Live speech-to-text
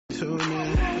Tune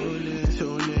in.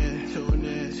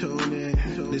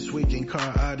 This week in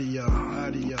car audio.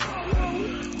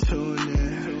 Tune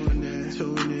in.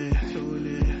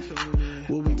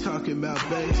 We'll be talking about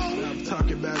bass,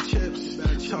 talking about chips,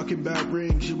 talking about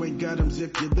rings. You ain't got them,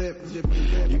 zip your lip.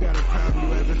 You got a problem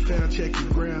you haven't found, check your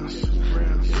grounds.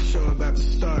 The show about to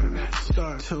start.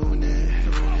 Tune in.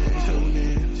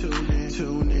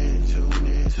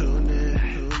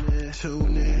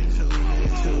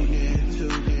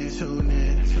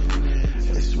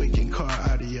 This week in car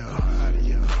audio.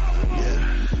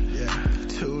 Yeah.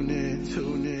 Tune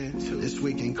in. This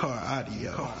week in car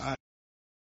audio.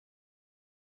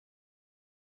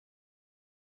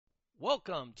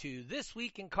 Welcome to This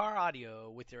Week in Car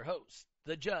Audio with your host,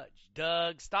 the Judge,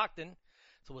 Doug Stockton.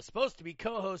 So it was supposed to be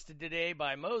co-hosted today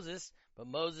by Moses, but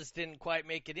Moses didn't quite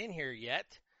make it in here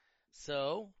yet.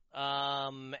 So,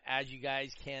 as you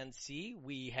guys can see,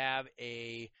 we have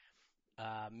a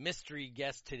mystery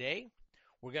guest today.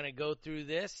 We're going to go through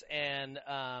this, and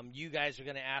you guys are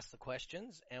going to ask the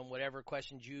questions, and whatever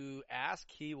questions you ask,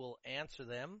 he will answer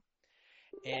them.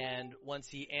 And once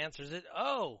he answers it,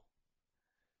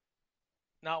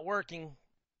 not working.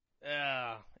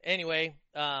 Anyway,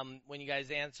 when you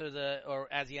guys answer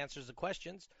as he answers the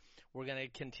questions, we're going to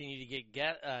continue to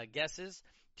get guesses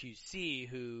to see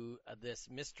who this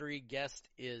mystery guest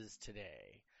is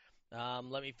today.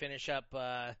 Let me finish up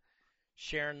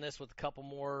sharing this with a couple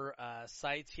more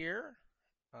sites here.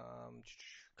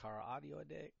 Car Audio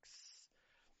Addicts,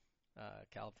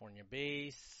 California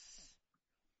Base.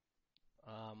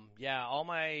 All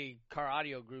my car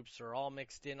audio groups are all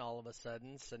mixed in all of a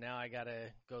sudden, so now I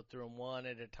gotta go through them one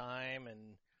at a time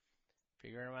and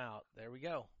figure them out. There we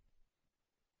go.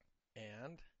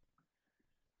 And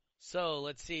so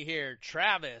let's see here.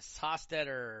 Travis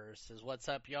Hostetter says, "What's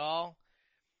up, y'all?"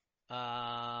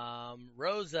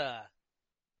 Rosa,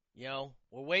 we're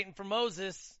waiting for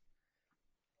Moses.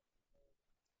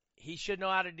 He should know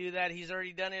how to do that. He's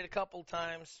already done it a couple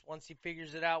times. Once he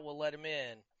figures it out, we'll let him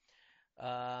in.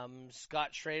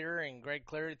 Scott Schrader and Greg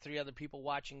Cleary, 3 other people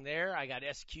watching there. I got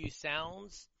SQ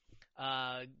Sounds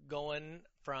going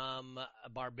from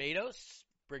Barbados,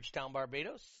 Bridgetown,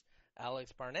 Barbados.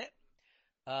 Alex Barnett.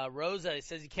 Rosa, it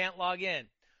says he can't log in.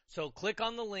 So click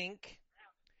on the link,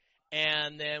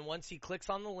 and then once he clicks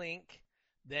on the link,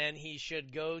 then he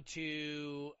should go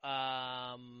to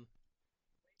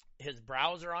his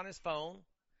browser on his phone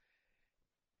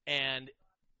and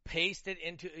paste it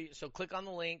so click on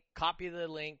the link, copy the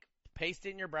link, paste it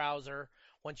in your browser.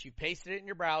 Once you pasted it in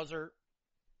your browser,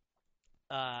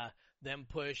 then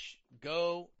push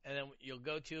go, and then you'll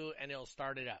go to, and it'll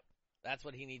start it up. That's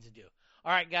what he needs to do.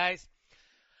 All right, guys.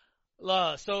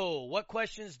 So what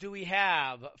questions do we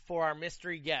have for our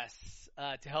mystery guests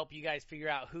to help you guys figure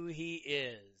out who he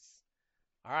is?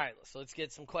 All right, so let's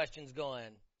get some questions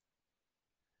going.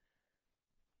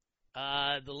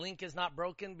 The link is not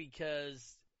broken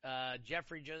because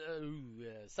Jeffrey,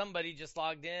 somebody just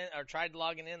logged in or tried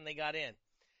logging in and they got in.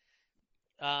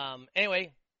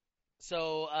 Anyway,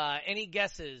 so any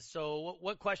guesses? So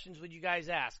what questions would you guys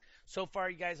ask? So far,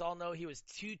 you guys all know he was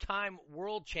 2-time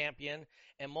world champion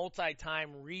and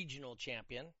multi-time regional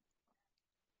champion.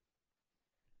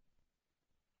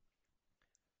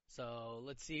 So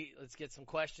let's see. Let's get some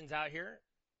questions out here.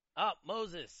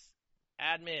 Moses,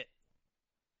 admit.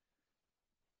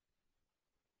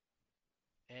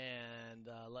 And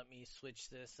let me switch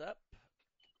this up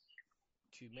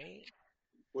to me.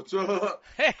 What's up?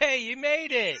 Hey, you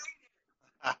made it.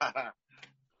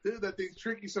 Dude, that thing's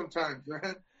tricky sometimes,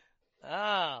 man.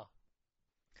 Oh.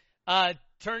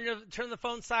 Turn the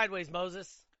phone sideways,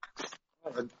 Moses.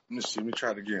 Let me see. Let me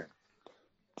try it again.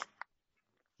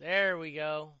 There we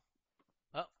go.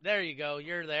 Oh, there you go.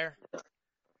 You're there.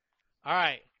 All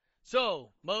right.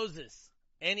 So, Moses,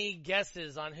 any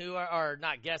guesses on who are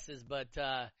not guesses, but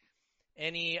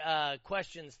any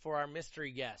questions for our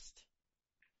mystery guest?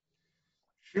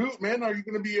 Shoot, man, are you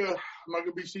going to be, am I going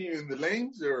to be seeing you in the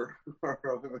lanes or?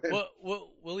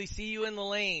 Will he see you in the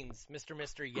lanes, Mr.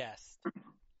 Mystery Guest?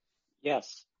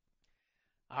 Yes.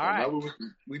 All right.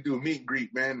 We do a meet and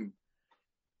greet, man.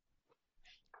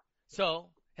 So,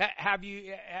 have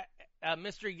you,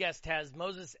 Mystery Guest, has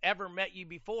Moses ever met you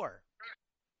before?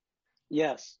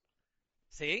 Yes.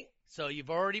 See? So you've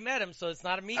already met him, so it's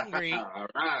not a meet and greet. All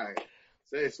right.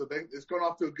 So it's going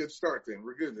off to a good start then.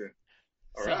 We're good then.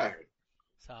 All right.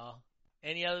 So,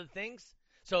 any other things?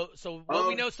 So what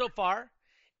we know so far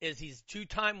is he's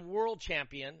 2-time world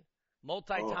champion,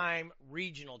 multi-time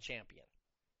regional champion.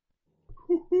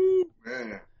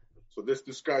 Man. So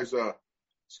this guy's got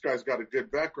a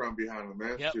good background behind him,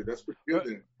 man. Yep. Dude, that's pretty good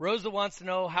then. Rosa wants to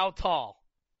know how tall.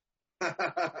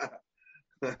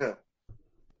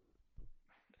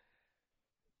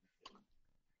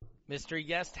 Mystery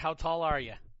guest, how tall are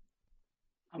you?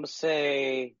 I'm going to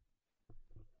say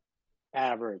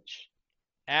average.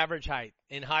 Average height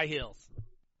in high heels.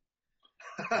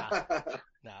 No.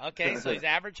 Okay, so he's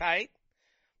average height,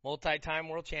 multi-time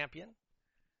world champion.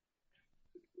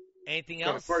 Anything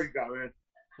else? What kind of car you got, man?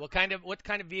 What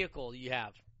kind of vehicle do you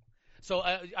have? So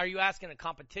are you asking a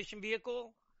competition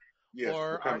vehicle? Yes.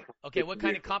 What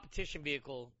kind of competition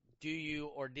vehicle do you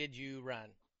or did you run?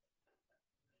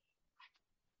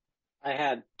 I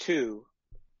had two.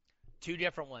 Two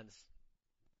different ones.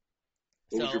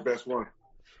 What was your best one?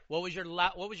 What was your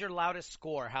loudest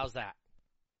score? How's that?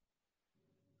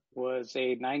 Was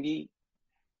a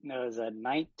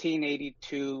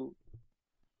 1982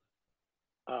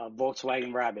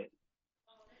 Volkswagen Rabbit.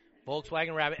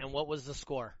 Volkswagen Rabbit, and what was the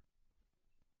score?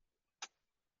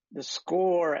 The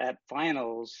score at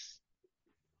finals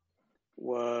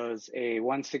was a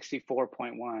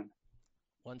 164.1.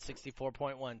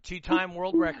 164.1. Two-time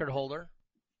world record holder.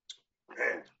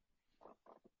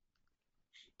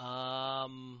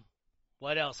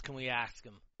 What else can we ask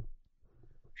him?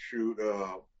 Shoot,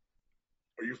 are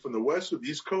you from the West or the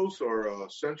East Coast or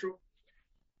Central?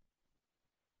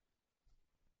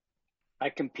 I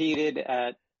competed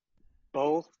at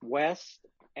both West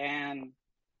and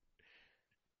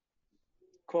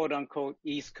quote unquote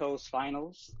East Coast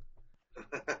finals.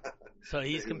 So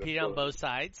he's competed on both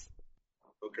sides.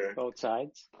 Okay. Both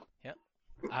sides. Yep.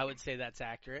 I would say that's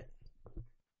accurate.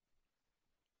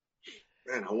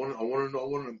 Man, I want to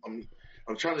know.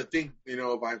 I'm trying to think. You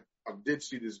know, if I did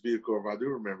see this vehicle, if I do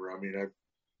remember. I mean,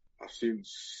 I've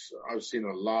seen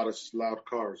a lot of loud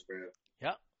cars, man.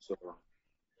 Yep. So,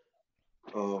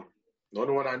 the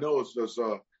only one I know is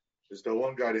the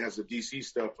one guy that has the DC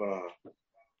stuff.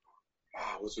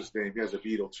 What's his name? He has a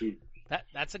Beetle too.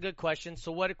 That's a good question.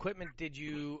 So, what equipment did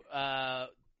you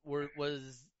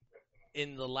was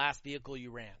in the last vehicle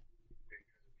you ran?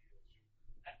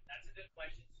 That's a good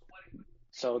question.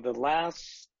 So the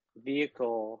last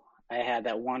vehicle I had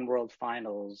that won World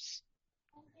Finals,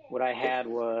 what I had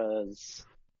was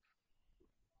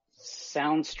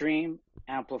Soundstream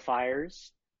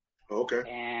amplifiers. Okay.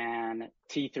 And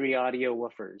T3 audio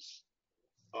woofers.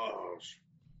 Oh,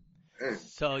 man.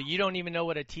 So you don't even know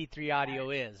what a T3 audio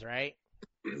is, right?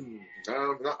 I'm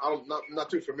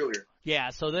not too familiar. Yeah,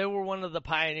 so they were one of the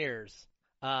pioneers.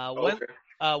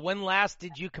 When last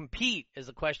did you compete is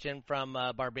a question from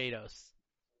Barbados.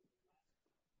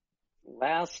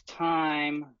 Last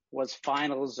time was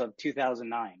finals of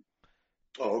 2009.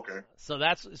 Oh, okay.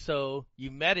 So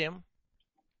you met him,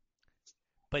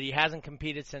 but he hasn't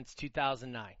competed since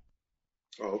 2009.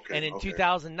 Oh, okay. And in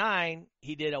 2009,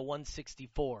 he did a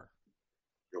 164.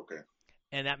 Okay.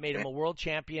 And that made him a world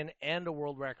champion and a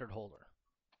world record holder.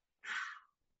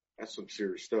 That's some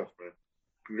serious stuff, man.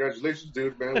 Congratulations,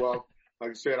 dude, man. Well,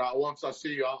 like I said, once I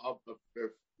see you,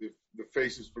 if the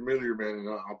face is familiar, man, and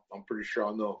I'm pretty sure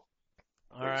I'll know.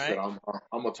 All right.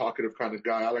 I'm a talkative kind of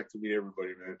guy. I like to meet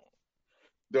everybody, man.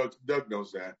 Doug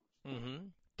knows that. Mm-hmm.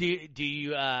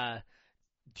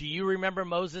 Do you remember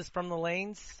Moses from the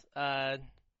Lanes,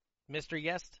 mystery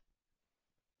guest?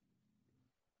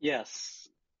 Yes.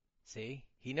 See,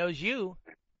 he knows you.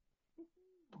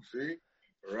 See,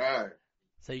 all right.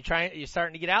 So you're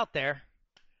starting to get out there.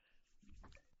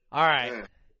 All right.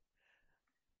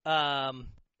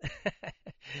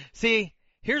 See,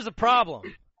 here's the problem.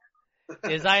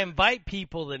 Is I invite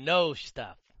people that know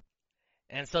stuff.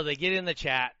 And so they get in the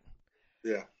chat.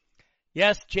 Yeah.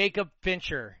 Yes, Jacob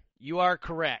Fincher, you are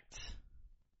correct.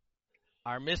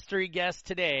 Our mystery guest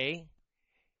today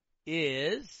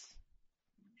is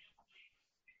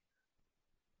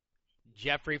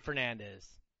Jeffrey Fernandez.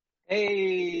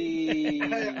 Hey.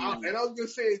 And I was going to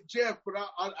say Jeff, but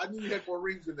I knew you had more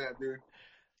rings than that, dude.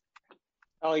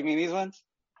 Oh, you mean these ones?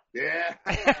 Yeah.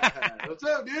 What's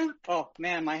up, dude? Oh,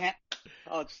 man, my hand.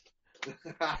 Oh,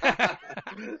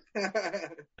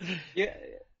 yeah,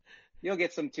 you'll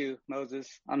get some too, Moses.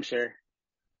 I'm sure.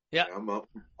 Yeah,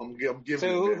 I'm giving.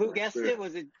 So who guessed it?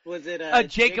 Was it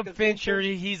Jacob Fincher?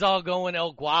 He's all going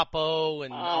El Guapo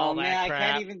and all that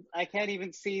crap. I can't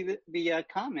even see the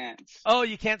comments. Oh,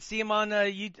 you can't see him on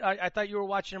I thought you were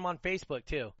watching him on Facebook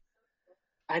too.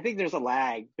 I think there's a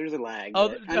lag.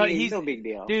 Oh, he's no big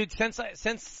deal, dude. Since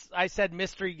I said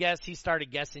mystery guest, he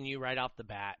started guessing you right off the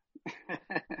bat.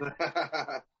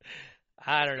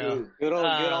 I don't know. Good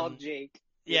old Jake.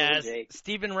 Yes.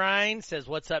 Stephen Ryan says,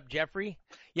 "What's up, Jeffrey?"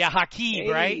 Yeah, Hakeem,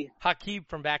 right? Hakeem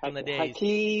from back in the days.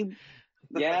 Hakeem.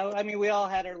 Yeah, I mean, we all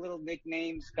had our little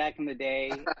nicknames back in the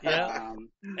day. Yeah.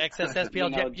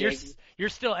 XSSPL know, Jeff. You're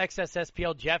still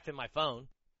XSSPL Jeff in my phone.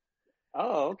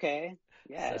 Oh, okay.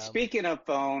 Yeah. So. Speaking of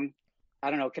phone, I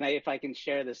don't know. If I can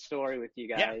share this story with you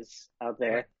guys out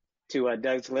there to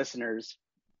Doug's listeners,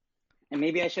 and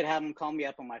maybe I should have him call me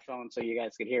up on my phone so you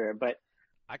guys could hear it. But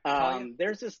there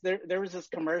was this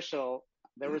commercial.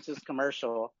 It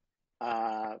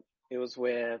was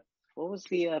with, what was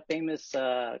the famous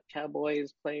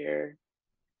Cowboys player?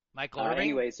 Michael Irving.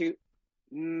 Anyways,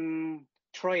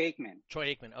 Troy Aikman.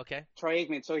 Okay. Troy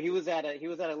Aikman. So he was at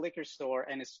a liquor store,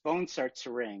 and his phone starts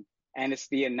to ring, and it's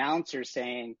the announcer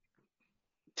saying,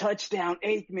 touchdown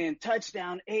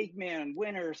Aikman,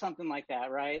 winner, or something like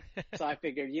that, right? So I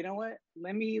figured, you know what?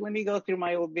 Let me go through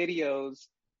my old videos.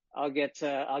 I'll get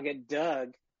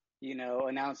Doug,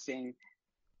 announcing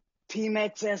Team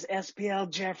XS SPL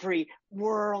Jeffrey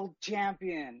world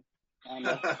champion. And,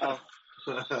 I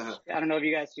don't know if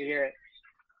you guys can hear it.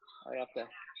 I have to.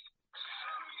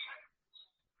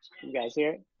 You guys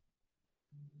hear it?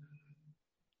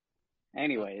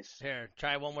 Anyways. Here,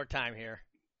 try one more time here.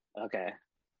 Okay.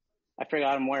 I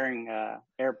forgot I'm wearing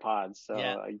AirPods, so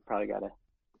you probably gotta.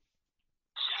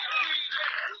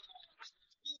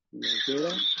 You guys hear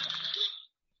that?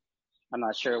 I'm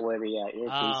not sure where the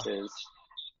earpiece is.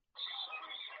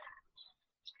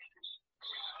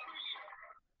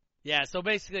 Yeah, so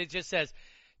basically it just says,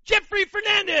 Jeffrey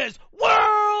Fernandez,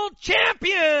 world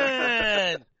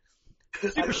champion!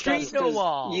 Super Street No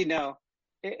Wall.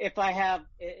 If I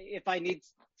need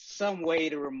some way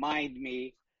to remind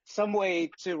me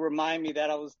that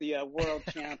I was the world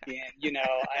champion,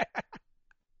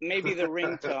 maybe the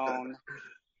ringtone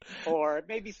or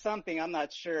maybe something, I'm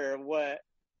not sure what.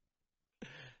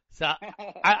 So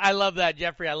I love that,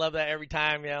 Jeffrey. I love that every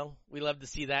time, we love to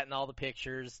see that in all the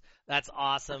pictures. That's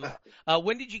awesome.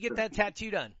 When did you get that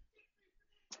tattoo done?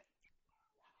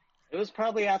 It was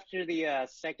probably after the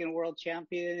second world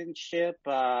championship.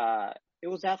 It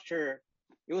was after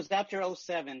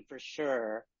 2007 for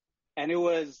sure. And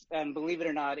believe it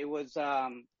or not, it was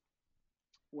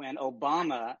when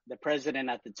Obama, the president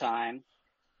at the time,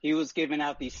 he was giving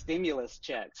out these stimulus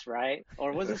checks, right?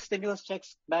 Or was it stimulus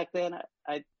checks back then?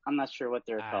 I'm not sure what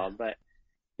they're called, but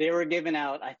they were giving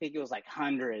out, I think it was like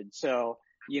hundreds. So,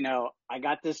 I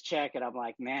got this check and I'm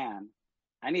like, man,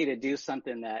 I need to do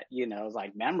something that, is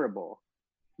like memorable,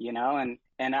 and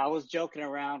I was joking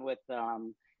around with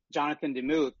Jonathan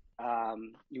Demuth.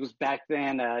 He was back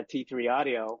then T3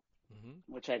 Audio,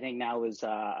 which I think now is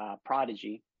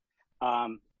Prodigy.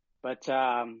 But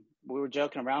we were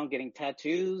joking around getting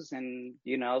tattoos, and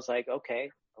I was like,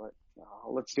 okay,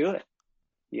 let's do it.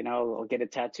 I'll get a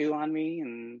tattoo on me,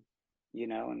 and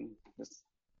and that's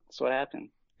what happened.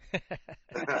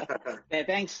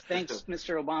 Thanks,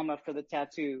 Mr. Obama, for the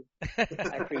tattoo.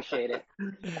 I appreciate it.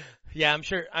 Yeah,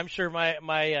 I'm sure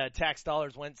my tax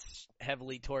dollars went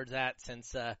heavily towards that,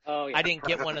 since I didn't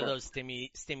get one of those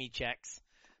stimmy checks,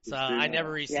 so I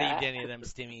never received any of them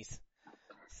stimmies.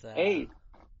 So. Hey.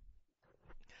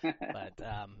 But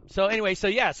so anyway, so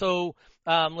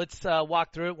let's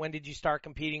walk through it. When did you start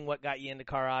competing? What got you into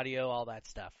car audio? All that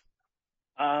stuff.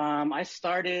 I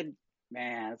started.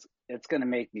 Man, it's gonna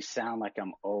make me sound like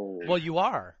I'm old. Well, you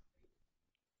are.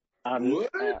 I'm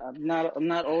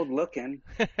not old looking.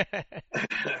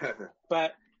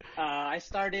 But I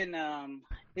started in I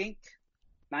think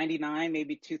 99,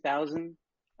 maybe 2000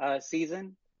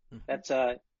 season. That's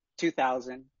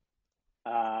 2000.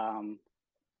 Man,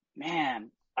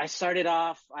 I started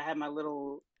off, I had my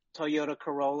little Toyota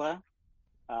Corolla.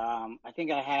 I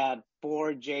think I had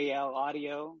 4 JL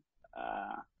audio.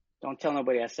 Don't tell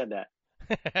nobody I said that.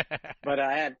 But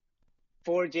I had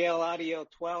 4 JL audio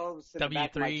 12s in the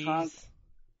back of my trunk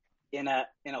in a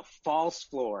false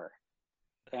floor.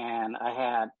 And I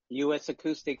had US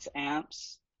Acoustics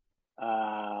amps.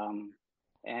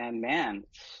 And man,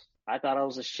 I thought I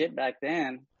was a shit back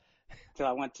then. Till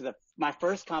I went to my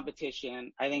first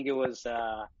competition. I think it was,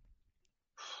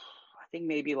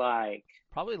 maybe like.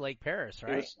 Probably Lake Paris,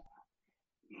 right?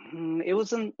 It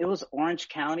was Orange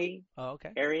County. Oh,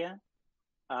 okay. Area.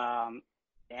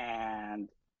 And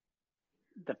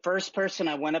the first person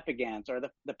I went up against, or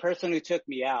the person who took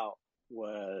me out,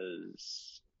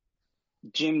 was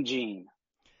Jim Jean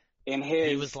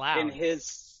he was loud. in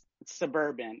his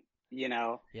Suburban, in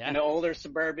the older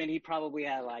Suburban. He probably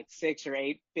had like 6 or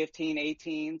 8, 15,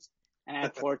 18s, and I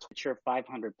had 4 Twitcher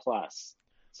 500 plus.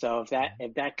 So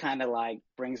if that kind of like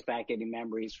brings back any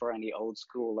memories for any old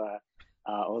school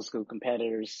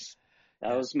competitors,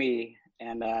 that was me.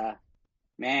 And,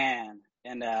 man,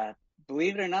 and,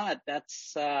 believe it or not,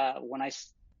 that's, when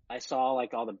I saw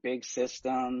like all the big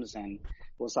systems and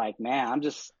was like, man, I'm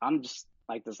just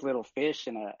like this little fish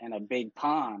in a big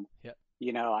pond. Yep.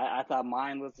 You know, I thought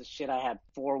mine was the shit. I had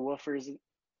 4 woofers.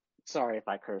 Sorry if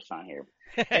I curse on here.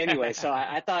 Anyway, so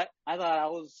I thought I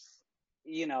was,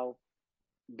 you know,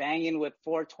 banging with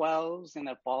 412s and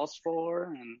a false 4,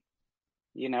 and,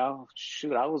 you know,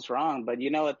 shoot, I was wrong. But,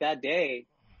 you know, at that day,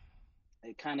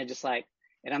 it kind of just like,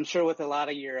 and I'm sure with a lot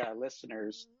of your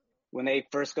listeners, when they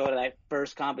first go to that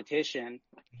first competition,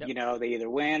 Yep. you know, they either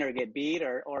win or get beat,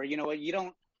 or you know what, you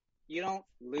don't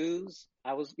lose.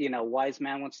 I was, you know, wise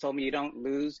man once told me, you don't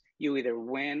lose, you either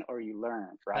win or you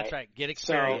learn, right? That's right. Get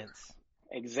experience. So,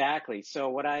 exactly. So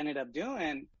what I ended up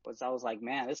doing was I was like,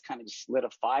 man, this kind of just lit a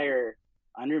fire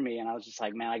under me. And I was just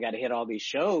like, man, I got to hit all these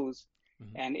shows.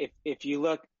 Mm-hmm. And if you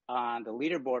look on the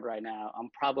leaderboard right now, I'm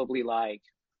probably like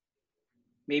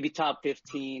maybe top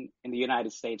 15 in the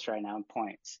United States right now in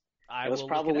points. It was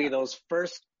probably those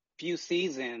first few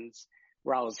seasons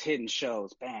where I was hitting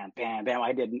shows. Bam, bam, bam.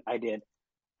 I did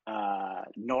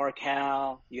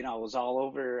NorCal, you know, I was all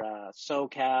over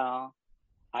SoCal.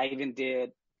 I even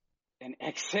did an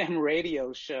XM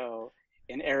radio show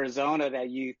in Arizona that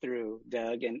you threw,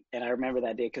 Doug, and I remember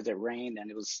that day because it rained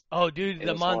and it was. Oh, dude,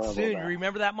 the monsoon. You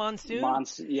remember that monsoon?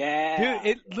 Yeah. Dude,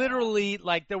 it literally,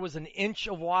 like, there was an inch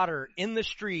of water in the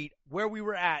street where we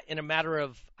were at in a matter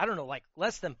of, I don't know, like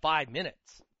less than 5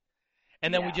 minutes.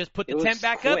 And then we just put the tent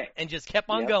back up and just kept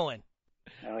on going.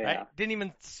 Oh, yeah. Right? Didn't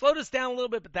even slowed us down a little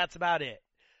bit, but that's about it.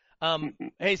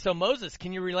 Hey, so Moses,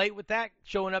 can you relate with that?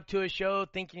 Showing up to a show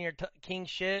thinking you're king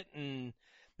shit, and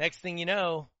next thing you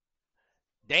know,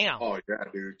 damn. Oh yeah,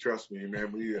 dude. Trust me,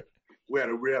 man. We had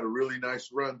a really nice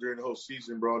run during the whole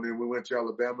season, bro. And then we went to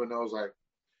Alabama, and I was like,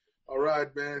 all right,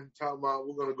 man. Talking about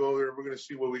we're gonna go there. We're gonna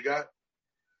see what we got.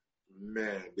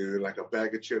 Man, dude, like a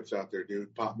bag of chips out there,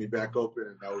 dude. Popped me back open,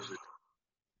 and that was it.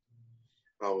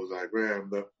 I was like, man,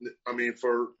 but I mean,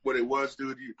 for what it was,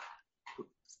 dude,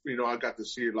 you know, I got to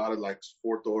see a lot of like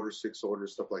 4th order, 6th order,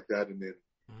 stuff like that. And then,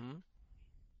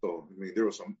 so, I mean, there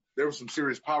was some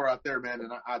serious power out there, man.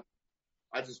 And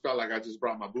I just felt like I just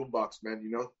brought my boombox, man, you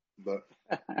know, but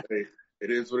hey, it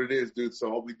is what it is, dude.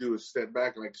 So all we do is step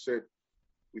back. And like I said,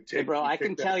 we take, hey, bro, I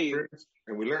can tell you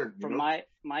and we learn from my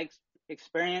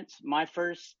experience, my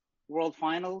first World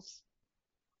Finals,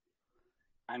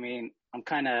 I mean, I'm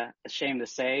kind of ashamed to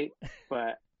say,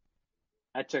 but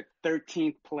I took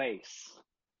 13th place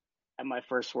at my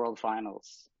first World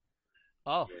Finals.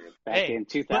 Oh, back in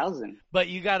 2000. But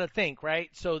you got to think, right?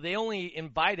 So they only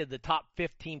invited the top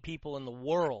 15 people in the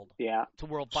world to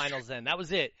World Finals then. That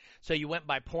was it. So you went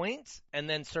by points and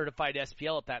then certified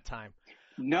SPL at that time.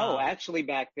 No, actually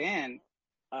back then,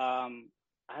 I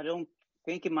don't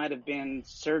think it might have been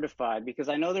certified because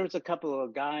I know there was a couple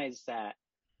of guys that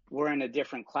were in a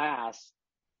different class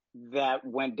that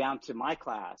went down to my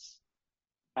class.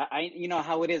 You know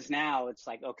how it is now. It's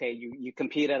like, okay, you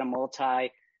compete at a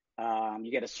multi,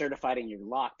 you get a certified and you're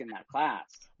locked in that class.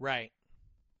 Right.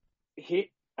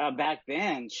 Back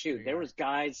then, there was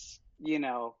guys, you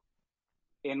know,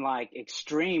 in like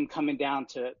extreme coming down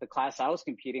to the class I was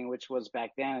competing, which was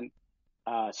back then,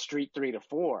 street 3 to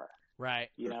 4. Right.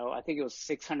 You know, I think it was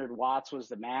 600 watts was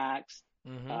the max.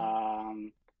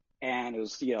 And it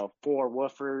was, you know, 4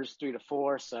 woofers, 3 to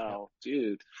 4. So,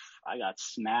 dude, I got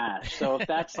smashed. So if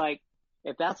that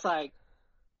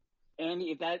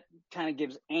kind of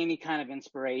gives any kind of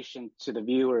inspiration to the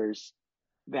viewers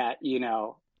that, you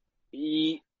know,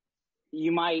 you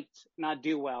might not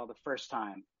do well the first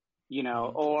time, you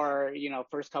know, or, you know,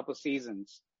 first couple of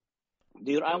seasons.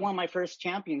 Dude, I won my first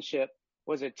championship,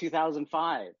 was it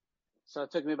 2005? So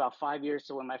it took me about 5 years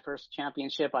to win my first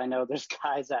championship. I know there's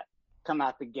guys that come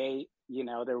out the gate, you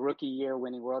know, their rookie year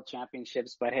winning world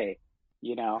championships, but hey,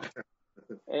 you know,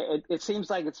 it seems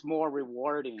like it's more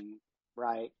rewarding,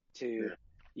 right? To,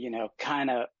 you know,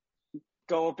 kind of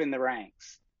go up in the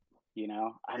ranks. You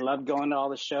know, I love going to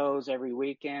all the shows every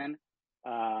weekend,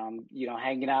 you know,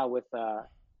 hanging out with,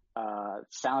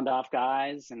 sound off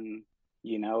guys and,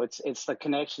 you know, it's the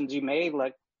connections you made.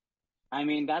 Like, I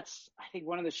mean, that's, I think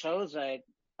one of the shows I,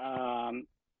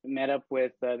 met up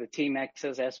with the Team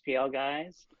X's SPL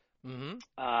guys.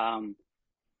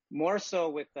 More so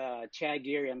with Chad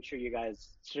Geary. I'm sure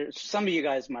some of you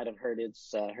guys might have heard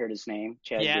his name,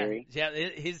 Chad Geary. Yeah,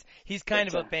 he's kind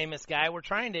of a famous guy. We're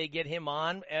trying to get him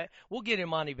on. We'll get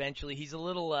him on eventually. He's a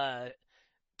little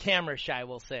camera shy,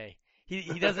 we'll say.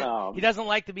 He doesn't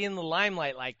like to be in the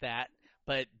limelight like that.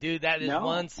 But dude, that is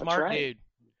one smart dude.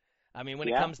 I mean, when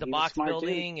it comes to box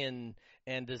building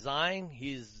and design,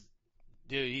 he's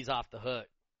off the hook.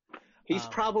 He's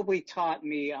probably taught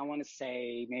me, I want to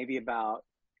say, maybe about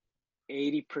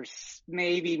 80%,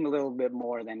 maybe a little bit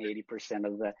more than 80%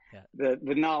 of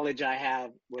the knowledge I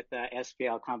have with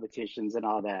SPL competitions and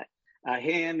all that.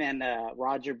 Him and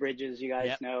Roger Bridges, you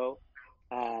guys know,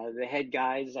 the head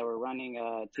guys that were running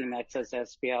Team XS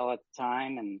SPL at the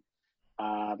time. And,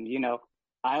 you know,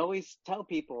 I always tell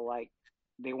people, like,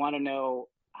 they want to know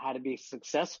how to be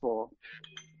successful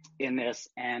in this.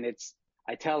 And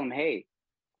I tell them, hey,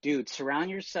 dude, surround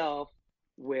yourself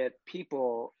with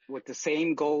people with the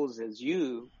same goals as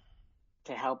you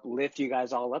to help lift you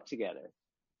guys all up together.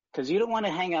 Because you don't want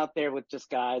to hang out there with just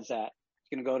guys that are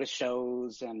going to go to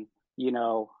shows and, you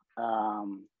know,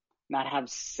 not have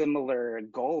similar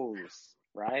goals,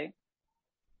 right?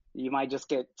 You might just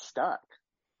get stuck.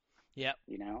 Yep.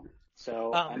 You know?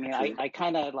 So, I mean, I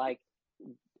kind of like,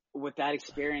 with that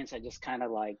experience, I just kind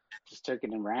of like just took it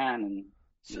and ran and,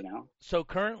 you know. So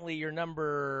currently you're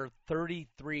number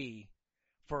 33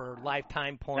 for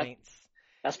lifetime points.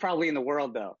 That's probably in the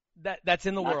world, though. That's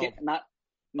in the world. Not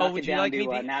would you like me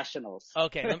to to nationals?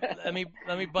 Okay, let me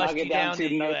bust you down to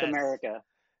North US. America.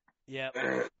 Yep.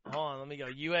 Hold on, let me go.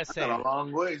 USA. I got a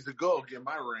long ways to go get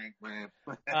my rank, man.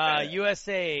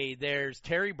 USA. There's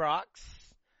Terry Brox.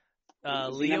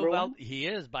 Leo he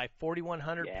is by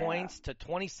 4,100 points to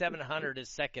 2,700 is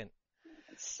second.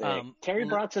 Sick. Terry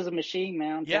Brox is a machine,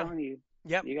 man. I'm telling you.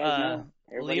 Yep. You guys know.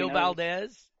 Leo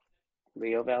knows.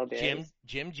 Valdez.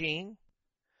 Jim Jean.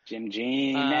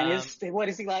 Man, what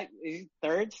is he like? Is he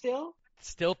third still?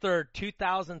 Still third,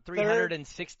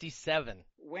 2,367.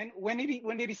 When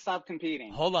did he stop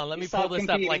competing? Hold on, let me pull this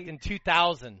up. Like in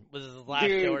 2000 was his last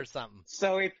show or something.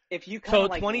 So if you kind of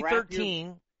like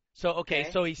 2013.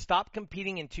 So he stopped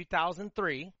competing in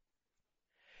 2003.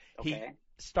 Okay. He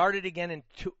started again in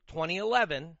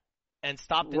 2011 and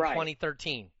stopped in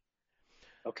 2013.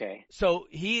 Okay. So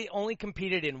he only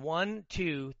competed in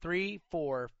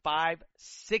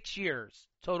 6 years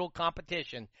total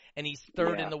competition, and he's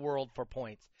third in the world for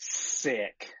points.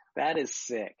 Sick. That is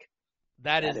sick.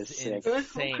 That is sick.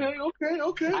 Insane.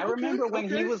 Okay. I remember when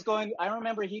he was going. I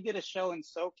remember he did a show in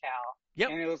SoCal. Yep.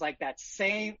 And it was like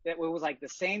it was like the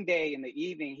same day in the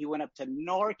evening he went up to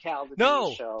NorCal to do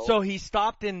a show. So he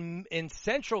stopped in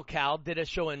Central Cal, did a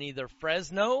show in either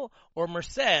Fresno or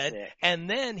Merced, and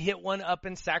then hit one up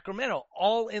in Sacramento,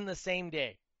 all in the same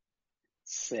day.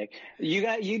 Sick.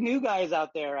 You new guys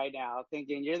out there right now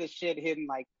thinking you're the shit hitting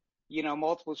like, you know,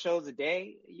 multiple shows a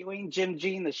day. You ain't Jim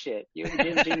Jean the shit. You ain't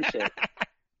Jim Jean shit.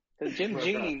 Because Jim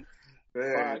Jean.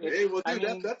 Man, hey, well,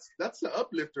 dude, that's the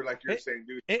uplifter, like you're saying,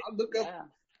 dude. I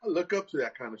look up to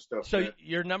that kind of stuff. So man.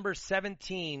 You're number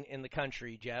 17 in the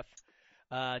country, Jeff.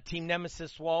 Team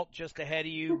Nemesis Walt just ahead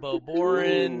of you. Bo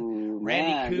Boren,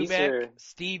 Randy Kubek,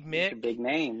 Steve Mick, big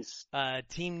names.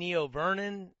 Team Neo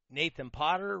Vernon, Nathan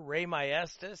Potter, Ray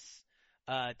Maestas,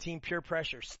 Team Pure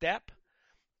Pressure Step,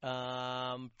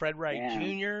 Fred Wright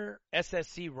Jr.,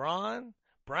 SSC Ron.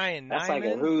 Brian Nyman. That's like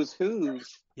a who's.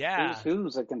 Yeah.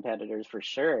 Who's of competitors for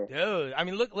sure. Dude, I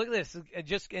mean, look at this.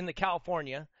 Just in the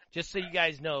California, just so you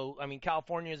guys know, I mean,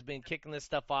 California has been kicking this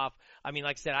stuff off. I mean,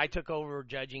 like I said, I took over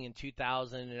judging in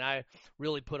 2000, and I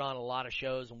really put on a lot of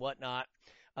shows and whatnot.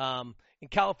 In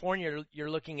California,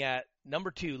 you're looking at number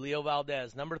 2, Leo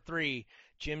Valdez, number 3,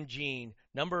 Jim Jean,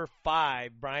 number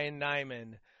 5, Brian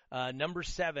Nyman, number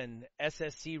 7,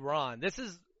 SSC Ron. This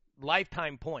is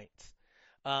lifetime points.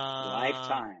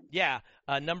 Lifetime. Yeah.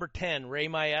 Number 10, Ray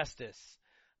Maestas.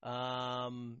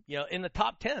 You know, in the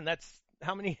top 10, that's,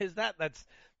 how many is that?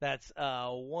 That's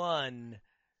 1,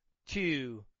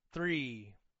 2,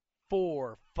 3,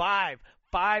 4, 5.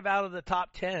 5 out of the top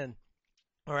 10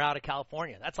 are out of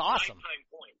California. That's awesome.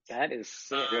 That is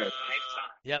sick.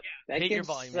 Yep. That Hit gives,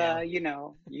 your volume, you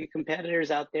know, you competitors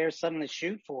out there something to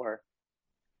shoot for.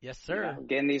 Yes, sir. You know,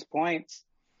 getting these points.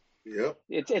 Yep.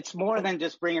 It's more than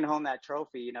just bringing home that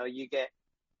trophy. You know, you get,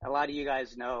 a lot of you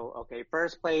guys know, okay,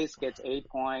 first place gets 8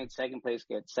 points, second place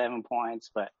gets 7 points,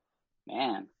 but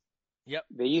man. Yep.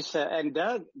 They used to, and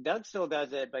Doug still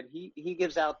does it, but he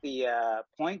gives out the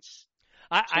points.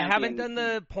 I haven't done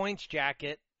the points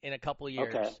jacket in a couple of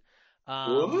years. Okay.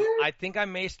 I think I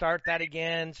may start that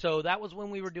again. So that was when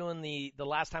we were doing the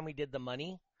last time we did the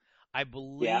money. I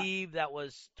believe that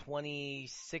was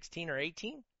 2016 or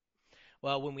 18.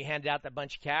 Well, when we handed out that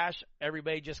bunch of cash,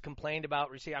 everybody just complained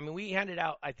about receiving. I mean, we handed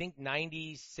out, I think,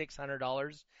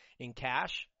 $9,600 in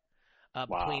cash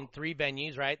between 3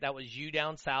 venues, right? That was you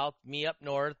down south, me up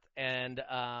north, and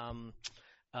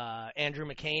Andrew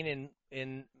McCain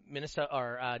in Minnesota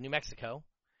or New Mexico.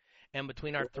 And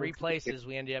between our 3 places,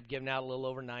 we ended up giving out a little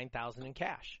over $9,000 in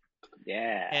cash.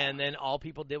 Yeah. And then all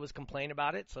people did was complain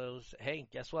about it. So, hey,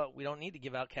 guess what? We don't need to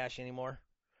give out cash anymore.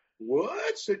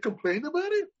 What? They complained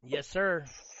about it? Yes, sir.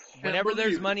 Can't Whenever there's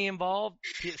believe it. money involved,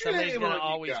 somebody's Shame going to on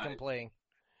you always guys. complain.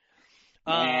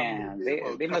 Man,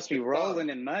 they must be Cut the rolling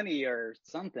in money or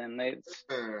something.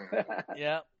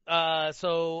 Yeah.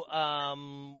 So,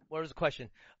 what was the question?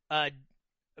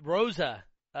 Rosa,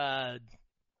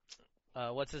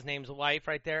 what's his name's wife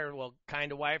right there? Well,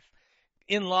 kind of wife.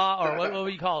 In-law, or what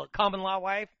would you call it? Common law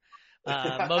wife?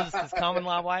 Moses' common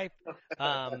law wife.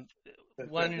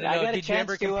 Wanted to know, did you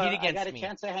ever compete against me? I got a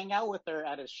chance to hang out with her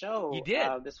at a show. You did?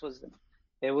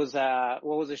 It was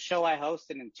a show I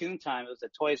hosted in Toontown. It was a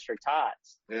Toys for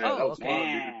Tots. Yeah, Oh, that was okay.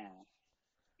 fun,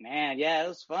 Man, yeah, it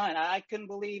was fun. I couldn't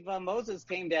believe Moses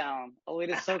came down all the way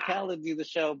to SoCal to do the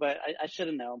show, but I should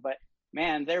have known. But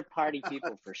man, they're party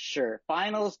people for sure.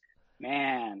 Finals,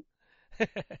 man.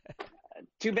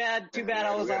 Too bad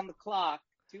I was on the clock.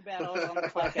 Too bad I was on the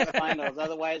clock at finals.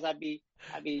 Otherwise, I'd be,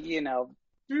 dude.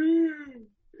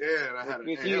 Yeah, and I had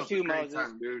with you too, Moses.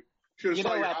 Time, dude. Should've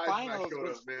saw your eyes when I showed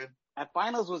up, man. At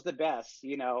finals was the best,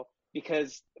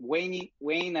 because Wayne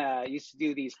used to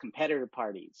do these competitor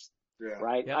parties. Yeah.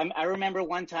 Right. Yep. I remember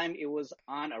one time it was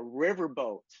on a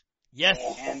riverboat. Yes.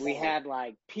 And we had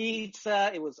like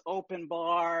pizza. It was open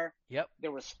bar. Yep.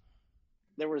 There was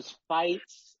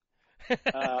fights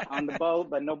on the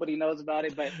boat, but nobody knows about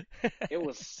it. But it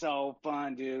was so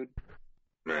fun, dude.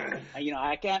 Man.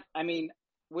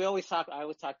 We always talk. I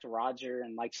always talk to Roger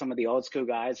and like some of the old school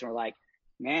guys, and we're like,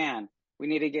 man, we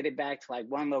need to get it back to like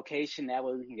one location. That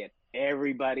way we can get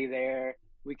everybody there.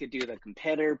 We could do the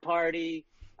competitor party.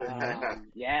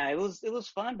 Yeah, it was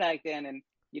fun back then. And,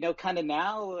 kind of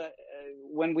now,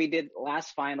 when we did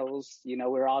last finals, we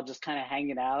were all just kind of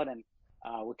hanging out, and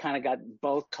we kind of got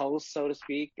both coasts, so to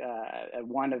speak, at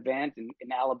one event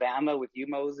in Alabama with you,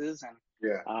 Moses. And,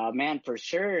 yeah. Man, for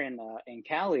sure in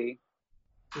Cali,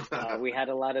 we had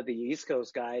a lot of the East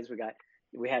Coast guys.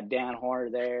 We had Dan Horner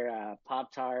there,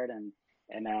 Pop Tart, and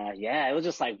yeah, it was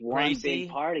just like one Gracie, big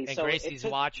party. and So Gracie's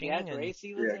watching. Yeah,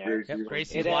 Gracie was there. Yep,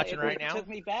 Gracie's watching right now. It took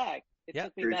me back.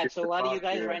 Yep. So a lot of you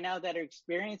guys right now that are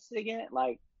experiencing it,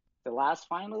 like the last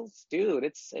finals, dude,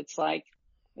 it's like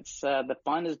the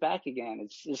fun is back again.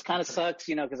 It just kind of sucks,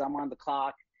 because I'm on the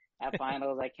clock at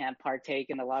finals. I can't partake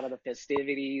in a lot of the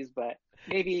festivities, but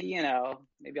maybe I'll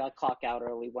clock out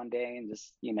early one day and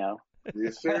just.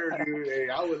 Yes, sir, dude. Hey,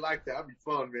 I would like that. That'd be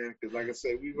fun, man. Because, like I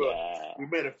said, we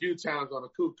met a few times on a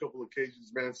couple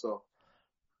occasions, man. So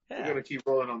we're gonna keep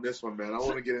rolling on this one, man. I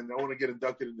want to get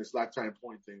inducted in this lifetime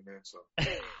point thing, man. So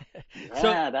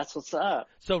that's what's up.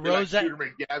 So Rosa, like Shooter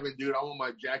McGavin, dude. I want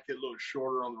my jacket a little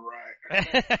shorter on the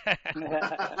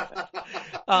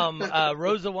right.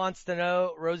 Rosie wants to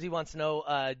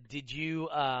know, did you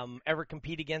ever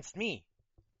compete against me?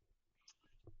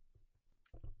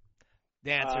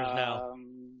 The answer is no.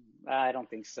 I don't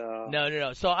think so.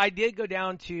 No. So I did go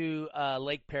down to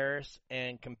Lake Paris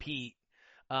and compete,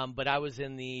 but I was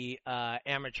in the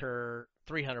amateur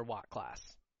 300 watt class.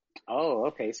 Oh,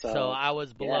 okay. So I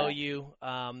was below you.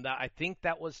 I think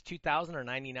that was 2000 or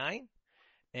 99,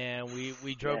 and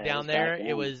we drove down there.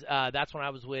 It was that's when I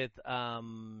was with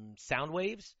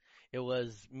Soundwaves. It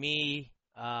was me.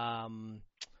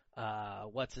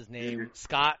 What's his name?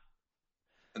 Scott.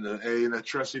 And the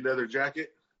trusty leather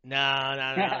jacket? No.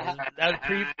 That was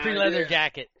pre-leather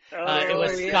jacket. It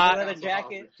was yeah, Scott. Leather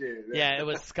jacket. Yeah, it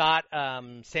was Scott,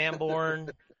 Sanborn,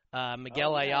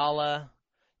 Miguel Ayala.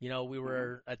 We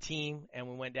were a team, and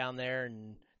we went down there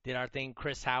and did our thing.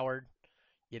 Chris Howard,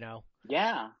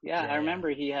 Yeah. I remember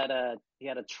he had a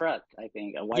truck, I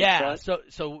think, a white truck.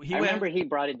 So I remember he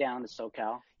brought it down to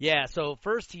SoCal. Yeah, so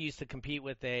first he used to compete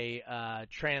with a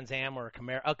Trans Am or a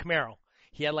Camaro.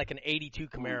 He had like an 82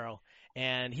 Camaro,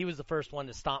 and he was the first one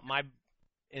to stomp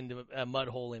into a mud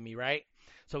hole in me, right?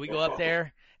 So we go up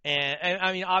there, and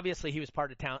I mean, obviously he was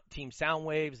part of Team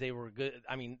Soundwaves. They were good.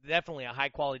 I mean, definitely a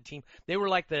high-quality team. They were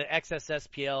like the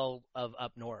XSSPL of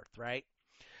up north, right?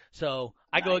 So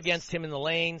I go against him in the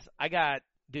lanes. I have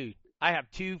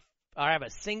a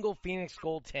single Phoenix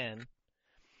Gold 10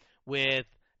 with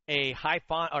a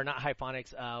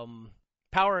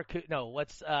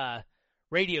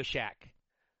Radio Shack.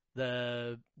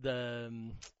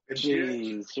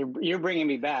 Jeez, you're bringing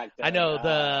me back. I know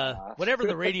whatever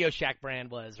the Radio Shack brand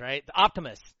was, right? The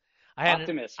Optimus. I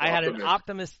had an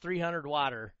Optimus 300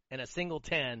 water and a single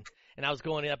 10, and I was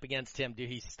going up against him. Dude,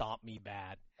 he stomped me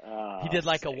bad. He did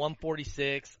like a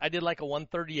 146. I did like a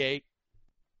 138,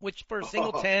 which for a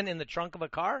single 10 in the trunk of a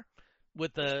car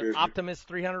with the Optimus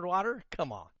 300 water,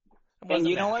 come on. And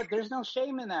you know what? There's no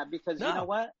shame in that because you know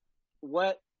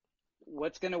what?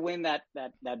 What's going to win that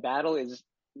battle is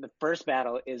the first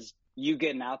battle is you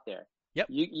getting out there. Yep.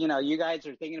 You guys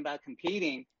are thinking about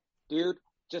competing. dude,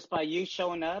 just by you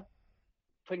showing up,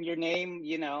 putting your name,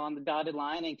 on the dotted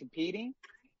line and competing,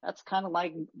 that's kind of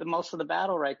like the most of the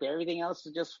battle right there. Everything else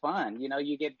is just fun.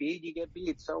 You get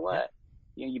beat. So what?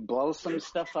 You blow some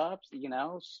stuff up,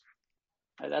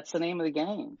 that's the name of the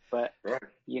game. But,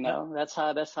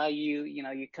 that's how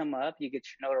you come up, you get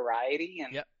your notoriety.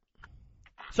 And,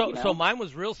 So mine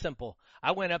was real simple.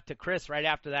 I went up to Chris right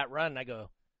after that run and I go,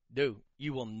 dude,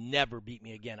 you will never beat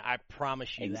me again. I promise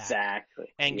you that.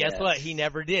 Exactly. And guess what? He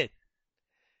never did.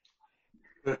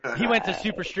 He went to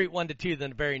Super Street 1 to 2 the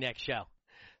very next show.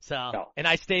 So, and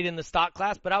I stayed in the stock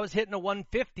class, but I was hitting a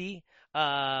 150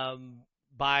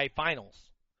 by finals.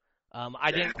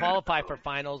 I didn't qualify for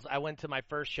finals. I went to my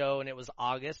first show and it was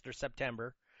August or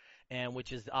September, and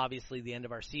which is obviously the end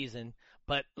of our season.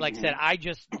 But like I said, I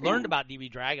just learned about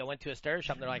DB Drag. I went to a stereo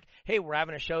shop and they're like, hey, we're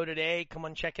having a show today. Come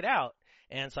on, check it out.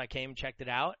 And so I came and checked it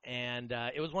out. And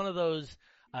it was one of those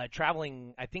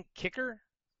traveling, I think, Kicker.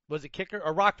 Was it Kicker?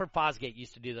 Or Rockford Fosgate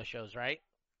used to do those shows, right?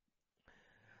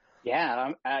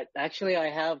 Yeah. I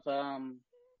have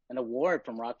an award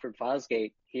from Rockford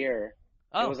Fosgate here.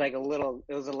 Oh. It was like a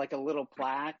little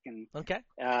plaque, and okay.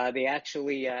 They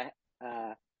actually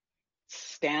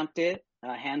stamped it,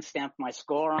 hand stamped my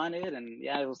score on it, and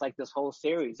it was like this whole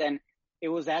series. And it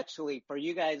was actually for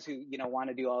you guys who want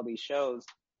to do all these shows.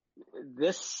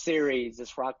 This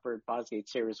Rockford Fosgate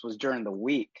series was during the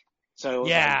week, so it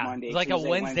was like Monday, it was like Tuesday, a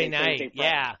Wednesday night. Thursday,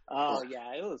 yeah. Oh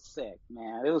yeah, it was sick,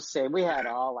 man. It was sick. We had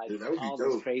all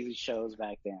those crazy shows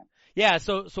back then. Yeah,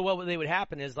 so what they would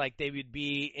happen is like they would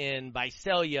be in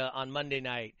Visalia on Monday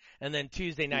night, and then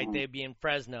Tuesday night they'd be in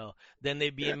Fresno, then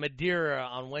they'd be in Madeira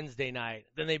on Wednesday night,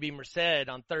 then they'd be in Merced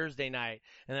on Thursday night,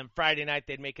 and then Friday night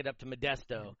they'd make it up to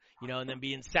Modesto, and then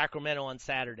be in Sacramento on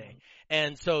Saturday.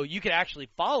 And so you could actually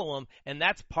follow them, and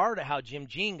that's part of how Jim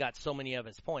Jean got so many of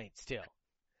his points too.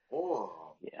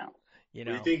 Oh. Yeah. What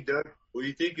do you think, Doug? What are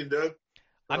you thinking, Doug?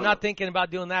 I'm not thinking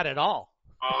about doing that at all.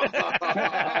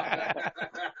 I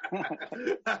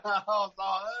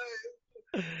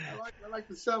like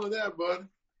the sound of that, bud.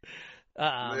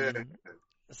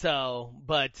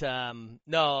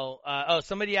 No.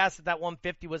 Somebody asked if that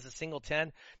 150 was a single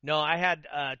 10. No, I had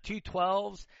 2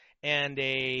 12s and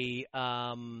a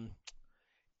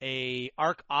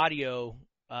Arc Audio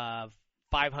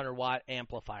 500 watt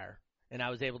amplifier, and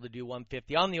I was able to do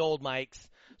 150 on the old mics.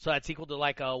 So that's equal to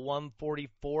like a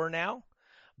 144 now.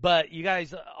 But you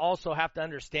guys also have to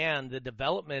understand the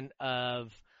development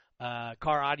of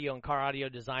car audio and car audio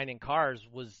design in cars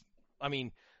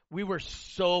we were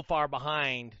so far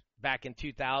behind back in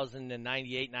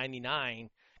 2098,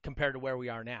 99 compared to where we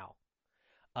are now.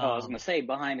 I was going to say,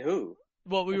 behind who?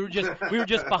 Well, we were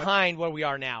just behind where we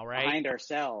are now, right? Behind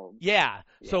ourselves. Yeah.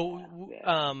 So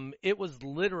it was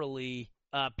literally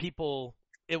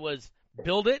it was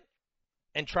build it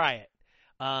and try it.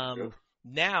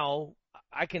 Now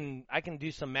I can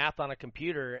do some math on a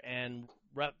computer and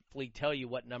roughly tell you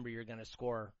what number you're going to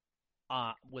score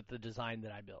with the design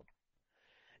that I build.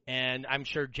 And I'm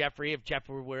sure if Jeffrey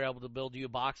were able to build you a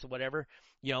box or whatever,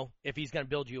 if he's going to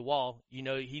build you a wall, he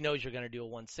knows you're going to do a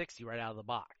 160 right out of the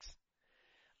box.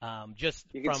 Just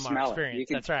from our experience.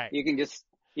 That's right. You can just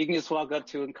walk up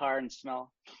to a car and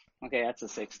smell. Okay, that's a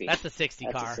 60. That's a 60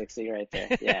 car. That's a 60 right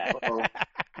there. Yeah.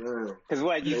 Because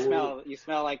what you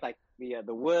smell like the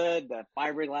wood, the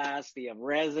fiberglass, the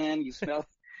resin.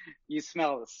 You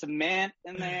smell cement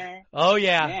in there. Oh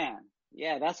yeah. Man.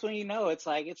 Yeah, that's when it's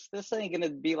like this ain't gonna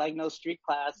be like no street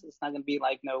class. It's not gonna be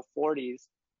like no 40s.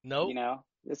 Nope.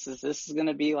 This is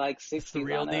gonna be like 60s. It's the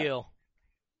real deal.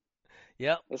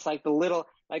 Yep. It's like the little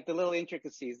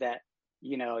intricacies that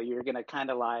you're gonna kind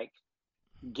of like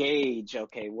gauge.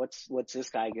 Okay, what's this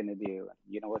guy gonna do?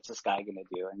 What's this guy gonna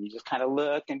do? And you just kind of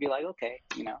look and be like, okay,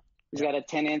 he's got a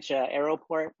 10-inch aero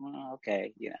port. Well,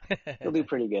 okay, he'll do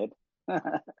pretty good.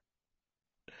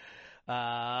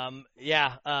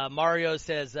 Mario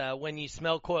says, when you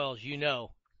smell coils, When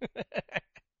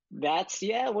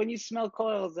you smell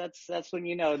coils, that's when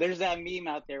There's that meme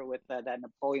out there with that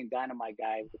Napoleon Dynamite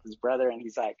guy with his brother, and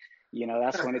he's like,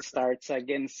 that's when it starts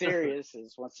getting serious,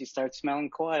 is once you start smelling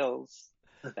coils.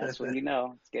 That's when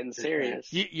it's getting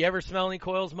serious. You ever smell any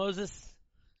coils, Moses?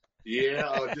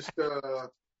 Yeah,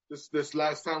 just this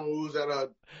last time we was at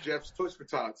Jeff's Toys for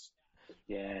Tots.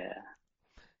 Yeah.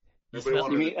 Was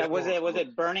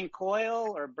it burning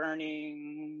coil or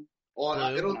burning? Oh,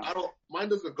 I don't. Mine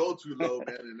doesn't go too low,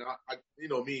 man. And I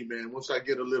me, man. Once I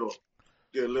get a little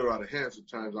out of hand,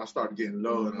 sometimes I start getting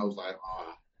low, and I was like,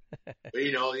 But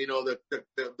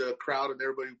the crowd and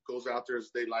everybody goes out there,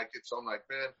 they like it. So I'm like,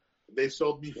 man, they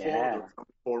sold me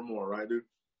 4 more, right, dude?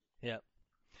 Yeah.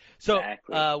 So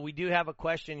Exactly. we do have a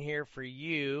question here for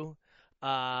you.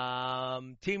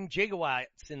 Team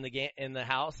Gigawatts in the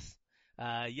house.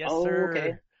 Yes, Oh,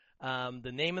 okay. sir.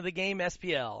 The name of the game,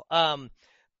 SPL.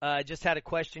 Just had a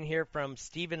question here from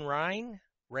Stephen Rain.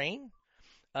 Okay.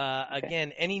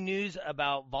 Again, any news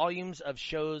about volumes of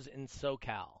shows in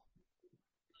SoCal?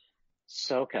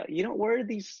 SoCal. Where are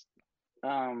these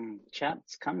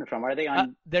chats coming from? Are they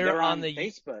on? They're They're on on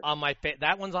Facebook.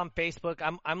 that one's on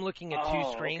Facebook. I'm looking at two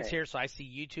Oh, screens okay. here, so I see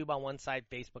YouTube on one side,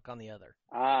 Facebook on the other.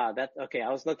 That's okay. I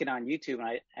was looking on YouTube and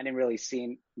I didn't really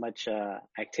see much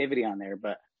activity on there.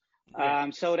 But Yeah.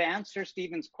 so to answer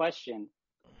Steven's question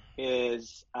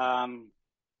is,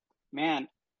 man,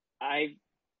 I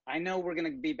know we're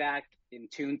gonna be back in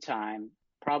Tune Time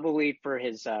probably for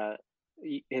his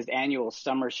annual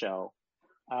summer show.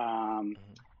 Um,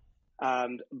 a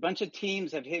bunch of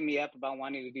teams have hit me up about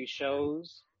wanting to do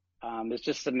shows. It's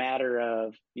just a matter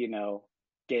of,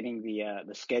 getting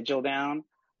the schedule down.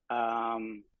 I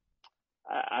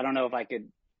don't know if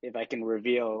I can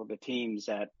reveal the teams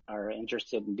that are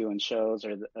interested in doing shows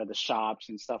or the shops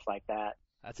and stuff like that.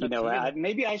 That's up to you.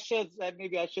 Maybe I should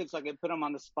so I can put them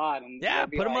on the spot and Yeah, they'll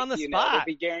be put them like, on the they'll spot.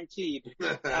 be guaranteed.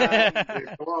 Hey,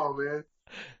 come on, man.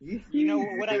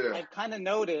 What I've kind of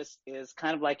noticed is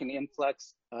kind of like an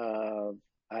influx of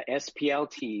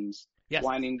SPL teams Yes.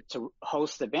 wanting to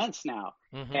host events now.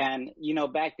 Mhm. And,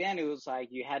 back then it was like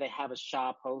you had to have a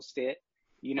shop host it,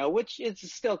 which is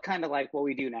still kind of like what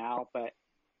we do now. But,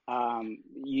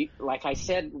 like I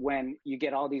said, when you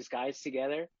get all these guys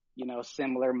together,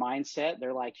 similar mindset,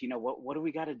 they're like, what do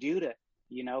we got to do to,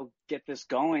 get this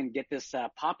going, get this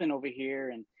popping over here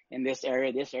and in this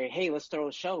area. Hey, let's throw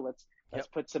a show. Let's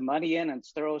put some money in and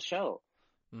let's throw a show.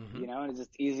 Mhm. And it's as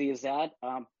easy as that.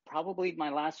 Probably my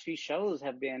last few shows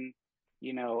have been,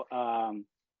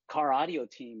 car audio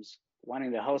teams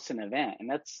wanting to host an event. And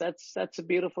that's a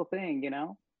beautiful thing,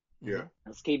 Yeah.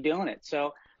 Let's keep doing it.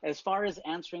 So as far as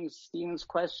answering Steven's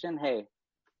question, hey,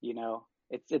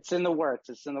 it's in the works.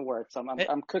 It's in the works.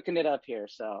 I'm cooking it up here.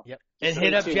 So Yep. just And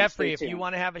hit up stay Jeffrey if tuned. you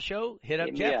want to have a show. Hit up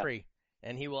Hit me up. Jeffrey,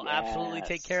 and he will absolutely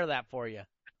take Yes. care of that for you.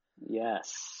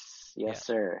 Yes, Yeah.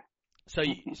 sir. So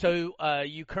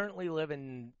you currently live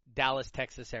in Dallas,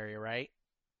 Texas area, right?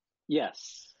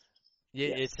 Yes.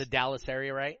 Yes. It's the Dallas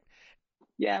area, right?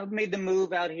 Yeah, I've made the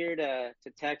move out here to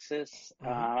Texas. Mhm.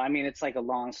 I mean, it's like a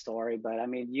long story, but I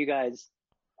mean, you guys,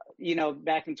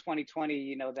 back in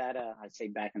 2020, I'd say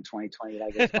back in 2020,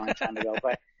 I guess a long time ago,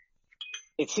 but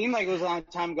it seemed like it was a long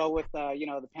time ago with,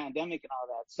 the pandemic and all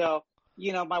that. So,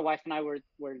 my wife and I were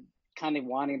kind of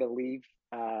wanting to leave,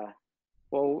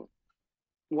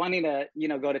 wanting to,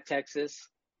 go to Texas.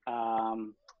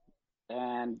 And,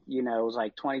 it was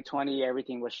like 2020,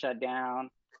 everything was shut down.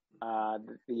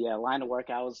 The line of work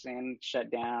I was in shut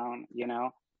down,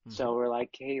 So we're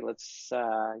like, hey, let's,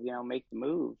 make the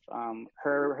move.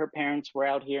 Her parents were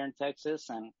out here in Texas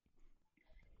and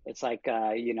it's like,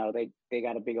 they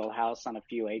got a big old house on a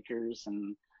few acres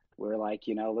and we're like,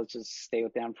 let's just stay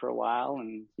with them for a while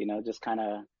and, just kind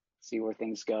of see where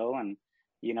things go. And,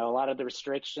 a lot of the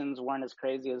restrictions weren't as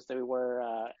crazy as they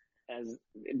were, as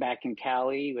back in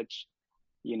Cali, which,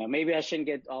 maybe I shouldn't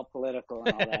get all political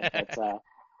and all that, but,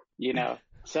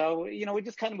 so, we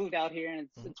just kind of moved out here and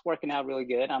it's working out really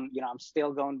good. I'm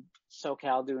still going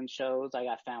SoCal doing shows. I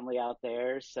got family out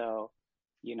there. So,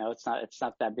 it's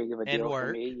not that big of a deal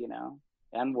for me,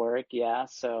 and work. Yeah.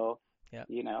 So,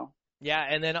 Yeah.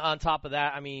 And then on top of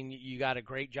that, I mean, you got a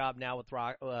great job now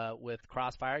with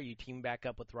Crossfire. You team back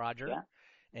up with Roger. Yeah.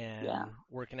 And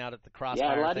working out at the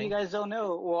Crossfire. Yeah, a lot thing. of you guys don't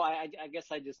know. Well, I guess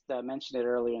I just mentioned it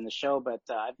earlier in the show, but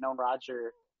I've known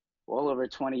Roger well over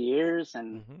 20 years,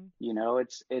 and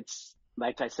it's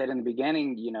like I said in the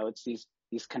beginning, it's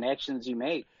these connections you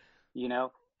make.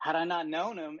 Had I not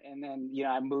known him, and then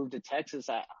I moved to Texas,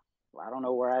 I don't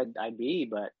know where I'd be,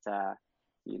 but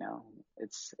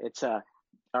it's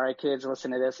all right, kids,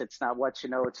 listen to this. It's not what you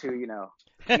know, it's who you know.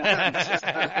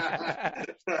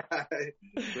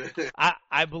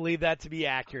 I believe that to be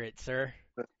accurate, sir.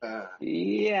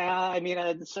 Yeah, I mean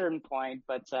at a certain point,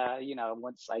 but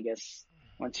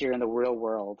once you're in the real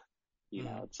world,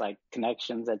 it's like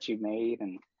connections that you've made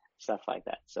and stuff like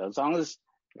that. So as long as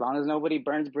nobody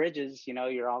burns bridges,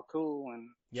 you're all cool and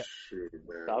Sure,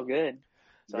 man. It's all good.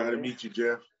 Gotta meet you,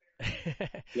 Jeff.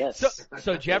 Yes.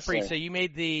 So Jeffrey, Yes, so you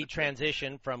made the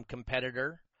transition from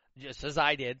competitor, just as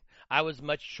I did. I was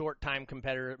much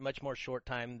more short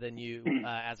time than you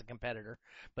as a competitor.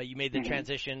 But you made the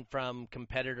transition from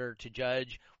competitor to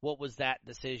judge. What was that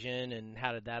decision, and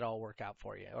how did that all work out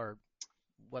for you, or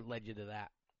what led you to that?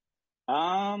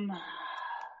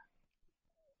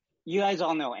 you guys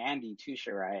all know Andy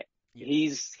Tusha, right? Yeah.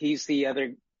 He's the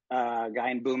other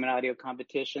guy in Boom and Audio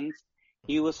competitions.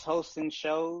 He was hosting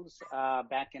shows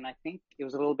back in, I think it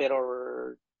was a little bit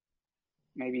over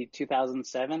maybe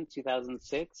 2007,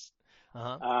 2006.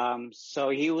 So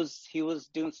he was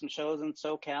doing some shows in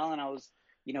SoCal, and I was,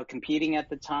 competing at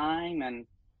the time, and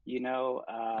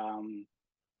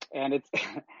and it's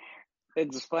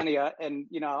it's funny, and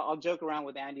I'll joke around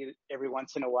with Andy every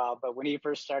once in a while, but when he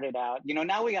first started out,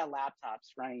 now we got laptops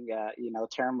running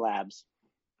Term Labs.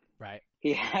 Right.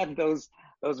 He had those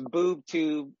boob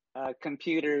tube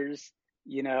computers,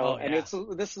 and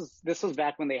this was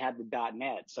back when they had the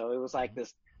 .net, so it was like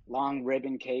this long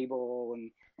ribbon cable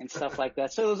and stuff like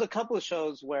that. So it was a couple of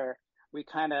shows where we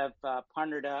kind of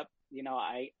partnered up.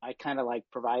 I kind of like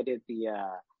provided the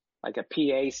like a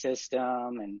PA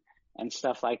system and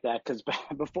stuff like that, because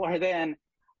before then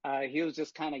he was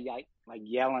just kind of like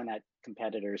yelling at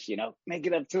competitors, make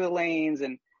it up to the lanes,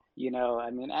 and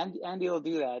Andy will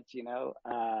do that,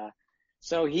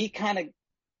 so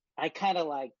I kind of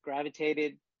like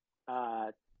gravitated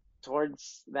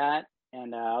towards that,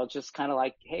 and I was just kind of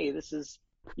like, hey, this is,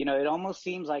 it almost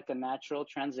seems like a natural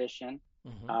transition.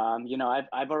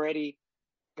 I've already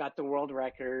got the world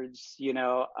records,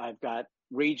 I've got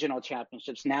regional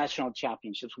championships, national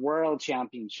championships, world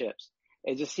championships.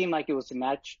 It just seemed like it was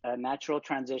a natural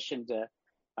transition to,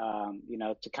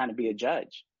 to kind of be a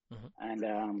judge.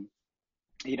 And,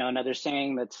 another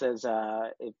saying that says,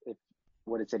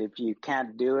 what is it? If you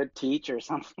can't do it, teach, or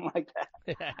something like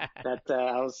that.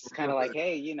 I was kind of like,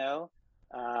 hey,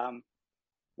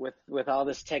 with all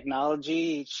this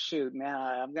technology, shoot, man,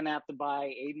 I'm going to have to buy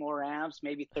 8 more amps,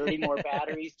 maybe 30 more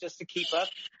batteries just to keep up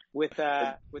with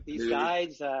these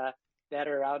guys, that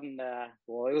are out in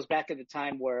well, it was back at the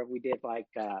time where we did like,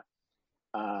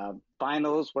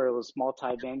 finals where it was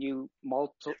multi-venue,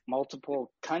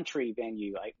 multiple country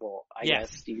venue. Like, well, I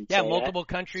guess you could say multiple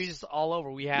countries all over.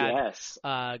 We had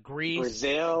Greece,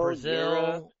 Brazil.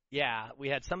 Europe. Yeah, we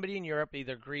had somebody in Europe,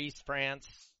 either Greece, France,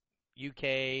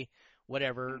 UK,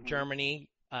 whatever, Germany,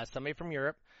 somebody from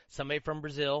Europe, somebody from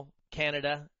Brazil,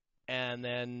 Canada, and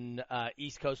then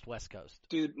East Coast, West Coast.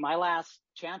 Dude, my last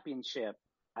championship,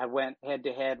 I went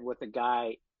head-to-head with a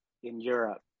guy in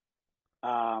Europe.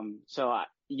 So,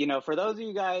 for those of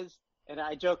you guys, and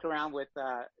I joke around with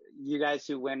you guys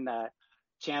who win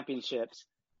championships,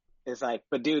 it's like,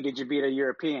 but dude, did you beat a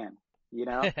European?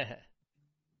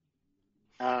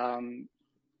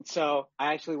 So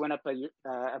I actually went up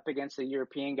against a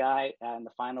European guy in the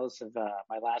finals of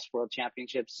my last world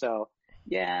championship. So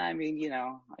yeah,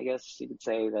 I guess you could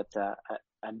say that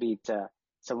I beat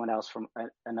someone else from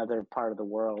another part of the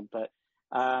world. But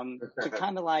to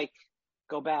kind of like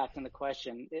go back in the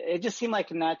question, it just seemed like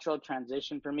a natural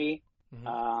transition for me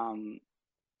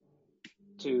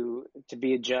to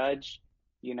be a judge.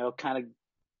 Kind of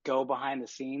go behind the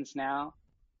scenes now.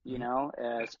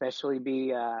 Especially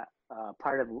be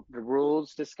part of the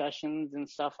rules discussions and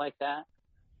stuff like that.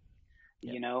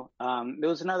 There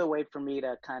was another way for me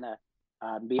to kind of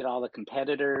beat all the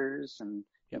competitors and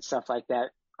stuff like that.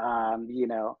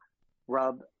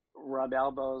 Rub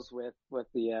elbows with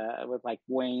like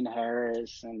Wayne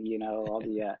Harris and all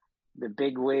the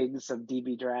big wigs of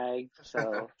DB Drag.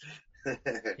 So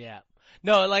yeah,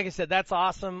 no, like I said, that's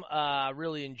awesome.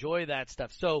 Really enjoy that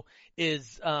stuff. So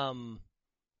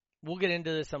we'll get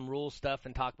into some rule stuff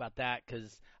and talk about that,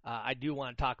 because I do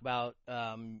want to talk about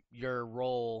your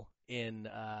role in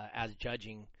as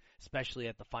judging, especially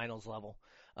at the finals level.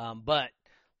 But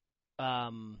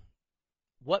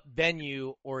what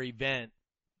venue or event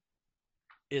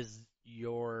is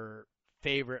your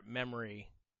favorite memory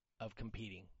of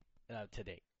competing to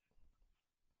date?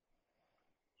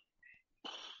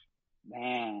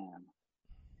 Man,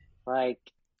 like,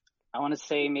 I want to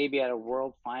say maybe at a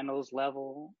world finals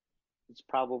level, it's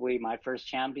probably my first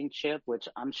championship, which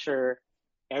I'm sure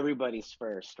everybody's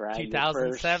first, right?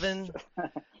 2007,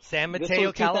 San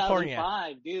Mateo, California.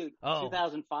 2005, dude. Oh.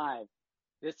 2005.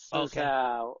 This was,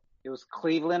 it was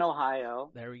Cleveland,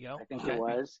 Ohio. There we go. I think it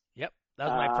was. Yep. That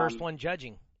was my first one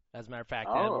judging, as a matter of fact,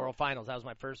 at World Finals. That was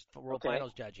my first World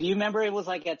Finals judging. Do you remember it was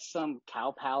like at some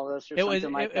Cow Palace or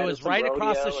something like that? It was right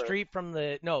across the street from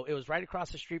it was right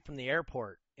across the street from the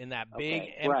airport in that big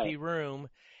empty room.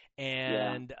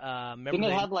 And remember, didn't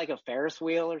it have like a Ferris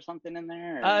wheel or something in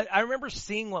there? I remember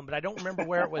seeing one, but I don't remember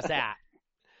where it was at.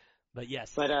 But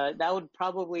yes. But that would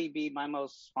probably be my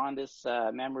most fondest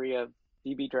memory of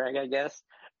DB Drag, I guess.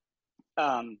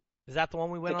 Is that the one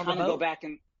we went on the boat? To kind of go back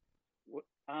and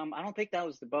I don't think that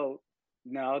was the boat.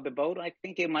 No, the boat, I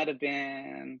think it might have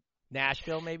been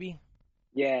Nashville, maybe.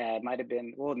 Yeah, it might have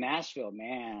been. Well, Nashville,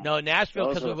 man. No, Nashville,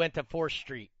 Those because we were. went to 4th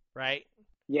Street, right?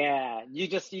 Yeah, you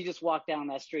just walk down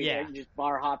that street there. Yeah. You just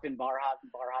bar hopping, bar hopping,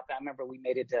 bar hopping. I remember we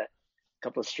made it to a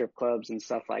couple of strip clubs and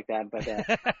stuff like that, but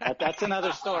that's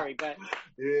another story. But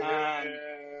Yeah,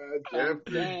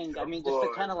 dang, I mean, just to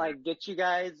kind of like get you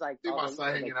guys like See my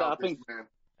son hanging out with this man.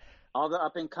 all the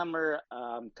up and comer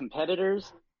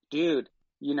competitors, dude.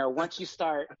 You know, once you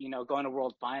start, going to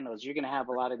World Finals, you're gonna have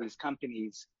a lot of these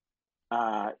companies,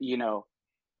 want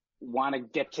to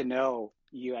get to know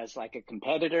you as like a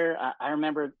competitor. I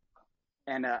remember,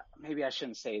 and maybe I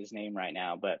shouldn't say his name right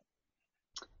now, but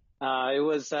he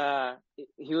was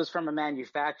from a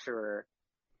manufacturer.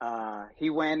 He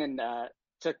went and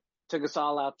took us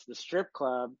all out to the strip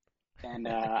club, and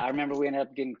I remember we ended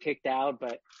up getting kicked out.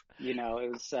 But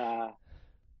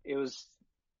it was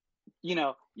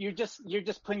you're just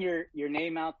putting your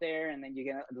name out there, and then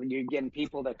you're getting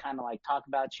people that kind of like talk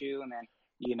about you, and then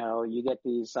you get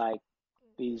these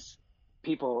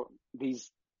people,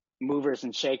 these movers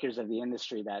and shakers of the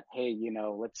industry that, hey,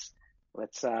 let's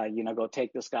go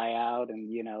take this guy out, and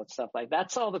stuff like that.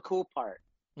 That's all the cool part,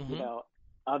 Mm-hmm.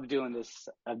 of doing this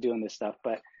stuff.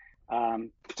 But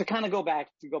to kind of go back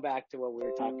to what we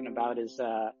were talking about is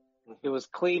it was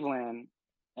Cleveland,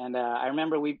 and I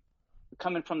remember we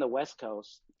coming from the West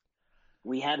Coast,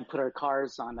 we had to put our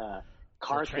cars on a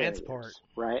car transport, carriers,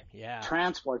 right? Yeah.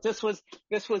 Transport. This was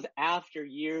after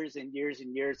years and years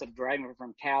and years of driving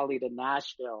from Cali to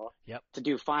Nashville Yep. to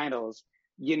do finals.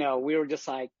 We were just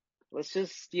like, let's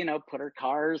just, put our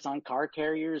cars on car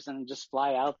carriers and just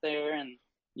fly out there. And,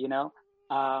 it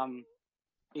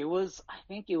was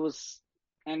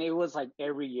like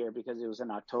every year because it was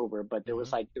in October, but there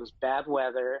was bad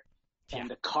weather, and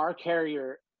the car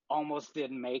carrier almost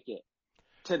didn't make it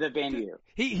to the venue.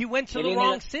 He went to the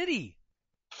wrong city.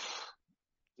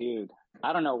 Dude,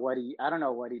 I don't know what he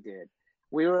did.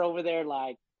 We were over there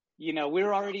like, we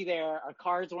were already there. Our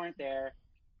cars weren't there.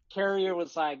 Carrier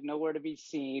was like nowhere to be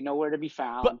seen, nowhere to be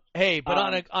found.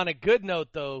 But on a good note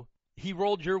though, he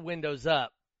rolled your windows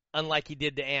up, unlike he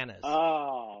did to Anna's.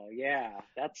 Oh yeah,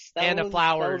 Anna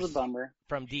Flowers that was a bummer.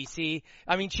 from DC.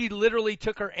 I mean, she literally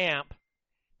took her amp,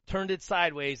 turned it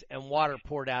sideways, and water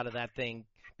poured out of that thing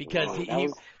because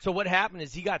So what happened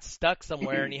is he got stuck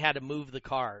somewhere and he had to move the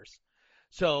cars.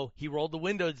 So he rolled the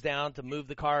windows down to move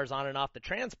the cars on and off the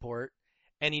transport,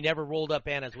 and he never rolled up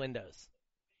Anna's windows.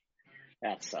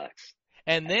 That sucks.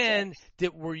 And then,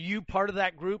 were you part of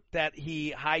that group that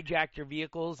he hijacked your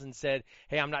vehicles and said,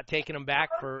 "Hey, I'm not taking them back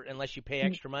unless you pay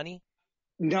extra money"?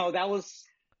 No, that was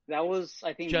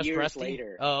I think Just years Rusty?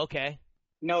 later. Oh, okay.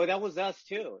 No, that was us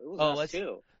too. It was us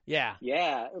too. Yeah.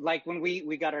 Yeah, like when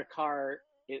we got our car,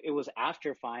 it was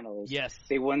after finals. Yes.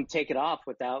 They wouldn't take it off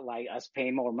without like us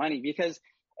paying more money because,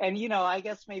 and I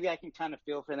guess maybe I can kind of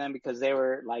feel for them because they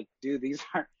were like, dude, these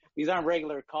aren't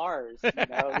regular cars.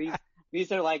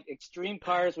 These are like extreme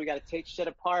cars. We got to take shit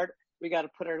apart. We got to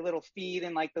put our little feet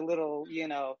in like the little,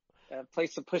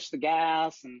 place to push the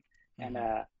gas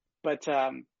but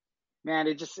man,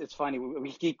 it's funny.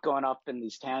 We keep going off in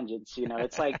these tangents,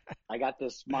 it's like I got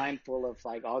this mind full of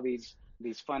like all these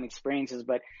fun experiences.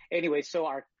 But anyway, so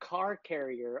our car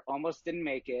carrier almost didn't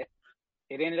make it.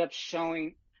 It ended up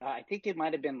showing, I think it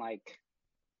might've been like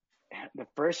the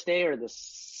first day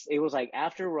it was like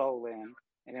after roll-in,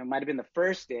 and it might've been the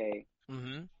first day.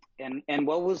 Mm-hmm. And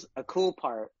what was a cool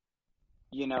part,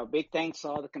 big thanks to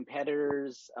all the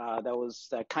competitors,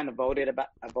 that kind of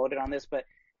voted on this, but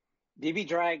DB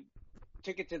Drag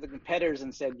took it to the competitors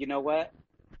and said, you know what?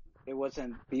 It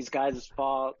wasn't these guys'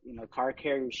 fault. Car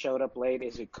carriers showed up late.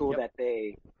 Is it cool that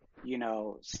they,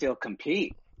 still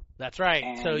compete? That's right.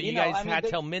 And, so you guys had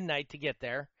till midnight to get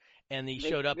there, and they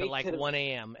showed up at like 1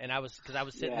 a.m. And I was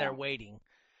sitting there waiting.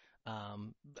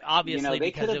 Obviously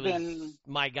because it was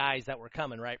my guys that were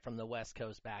coming right from the West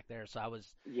Coast back there. So I waited.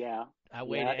 Yeah,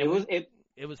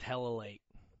 it was hella late.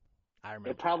 I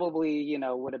remember. It probably,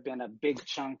 would have been a big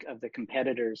chunk of the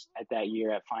competitors at that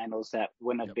year at finals that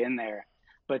wouldn't have been there.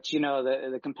 But,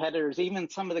 the competitors, even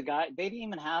some of the guys, they didn't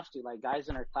even have to, like guys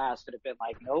in our class could have been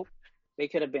like, nope. They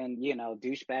could have been,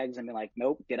 douchebags and been like,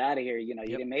 nope, get out of here. You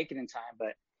didn't make it in time.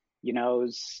 But,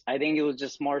 I think it was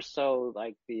just more so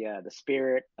like the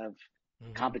spirit of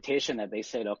competition that they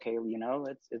said, okay,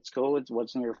 it's cool. It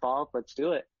wasn't your fault. Let's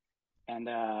do it. And,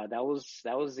 that was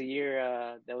the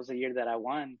year, that I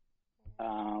won.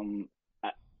 And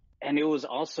it was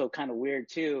also kind of weird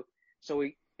too. So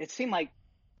it seemed like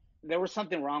there was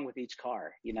something wrong with each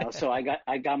car, so I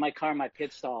got my car in my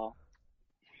pit stall.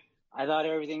 I thought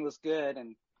everything was good.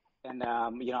 And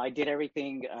I did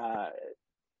everything.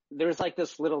 There was like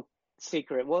this little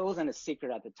secret. Well, it wasn't a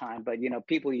secret at the time, but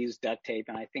people used duct tape,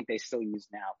 and I think they still use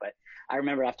now. But I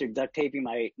remember after duct taping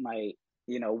my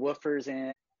woofers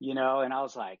in, and I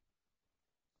was like,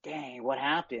 dang, what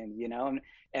happened?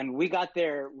 And we got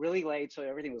there really late, so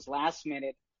everything was last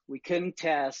minute. We couldn't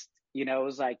test. It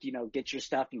was like, get your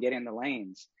stuff and get in the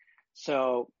lanes.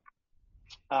 So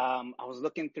I was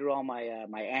looking through all my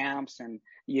my amps, and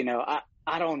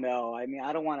I don't know. I mean,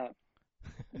 I don't want to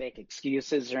make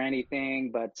excuses or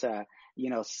anything, but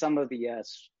some of the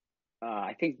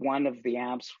I think one of the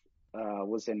amps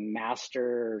was in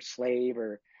master or slave,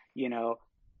 or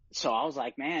so I was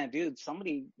like, man, dude,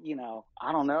 somebody,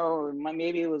 I don't know,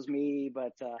 maybe it was me,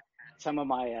 but some of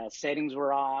my settings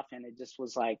were off, and it just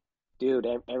was like, dude,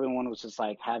 everyone was just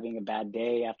like having a bad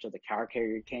day after the car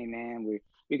carrier came in.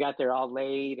 We got there all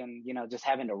late, and just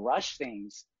having to rush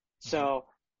things. So,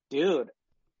 dude,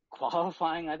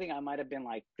 qualifying, I think I might have been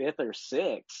like 5th or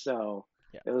 6th. So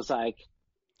It was like,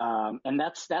 and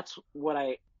that's what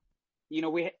I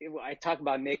talk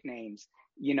about nicknames.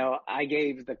 I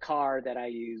gave the car that I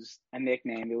used a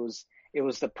nickname. It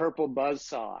was the Purple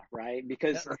Buzzsaw, right?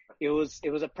 Because it was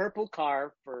a purple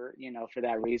car for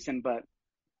that reason, but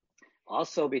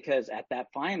also because at that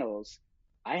finals,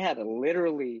 I had to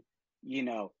literally,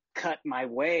 cut my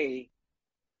way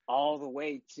all the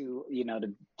way to,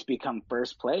 to become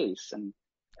first place. And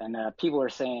people are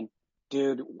saying,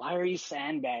 dude, why are you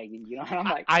sandbagging? And I'm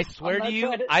like, I swear to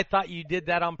you, I thought you did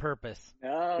that on purpose.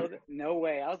 No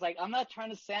way. I was like, I'm not trying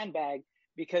to sandbag,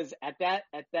 because at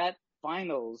that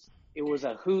finals, it was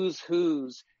a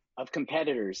who's of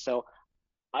competitors. So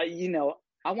I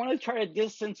want to try to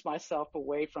distance myself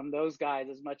away from those guys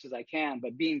as much as I can,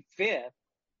 but being 5th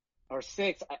or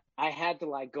 6th, I had to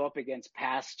like go up against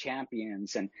past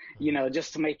champions and,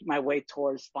 just to make my way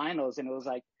towards finals. And it was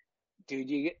like,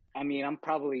 dude, I'm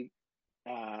probably,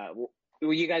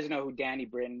 you guys know who Danny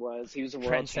Britton was. He was a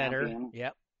world champion.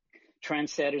 Yep.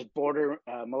 Trendsetters, Border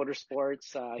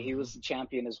Motorsports. He was the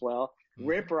champion as well.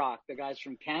 Rip Rock, the guys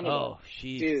from Canada. Oh,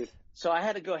 jeez. Dude. So I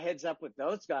had to go heads up with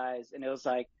those guys, and it was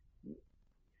like,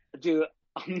 dude,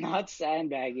 I'm not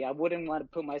sandbagging. I wouldn't want to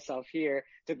put myself here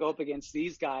to go up against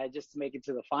these guys just to make it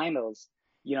to the finals.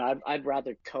 I'd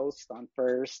rather coast on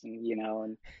first and,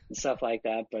 and stuff like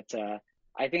that. But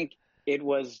I think it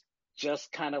was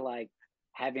just kind of like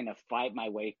having to fight my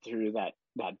way through that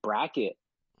bracket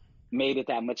made it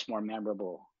that much more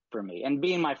memorable for me. And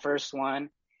being my first one,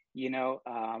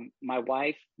 my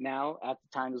wife now at the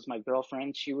time was my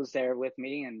girlfriend. She was there with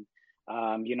me, and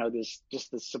this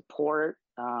just the support.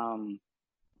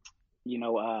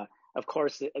 Of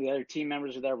course, the other team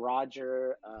members were there.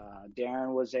 Roger,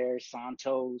 Darren was there,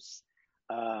 Santos,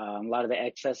 a lot of the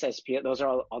XSSPL. Those are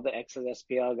all the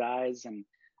XSSPL guys. And,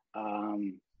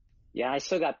 I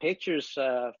still got pictures,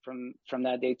 from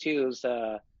that day too. It was,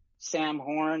 Sam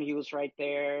Horn, he was right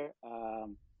there.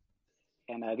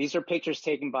 And these are pictures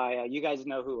taken by, you guys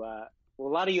know who, a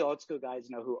lot of you old school guys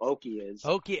know who Oki is.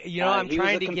 Oki, I'm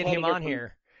trying to get him on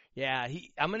here. Yeah,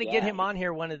 I'm going to get him on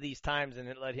here one of these times and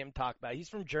let him talk about it. He's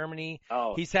from Germany.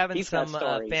 Oh, he's having some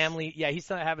family. Yeah, he's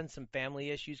having some family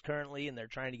issues currently, and they're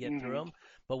trying to get through them.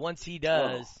 But once he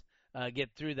does get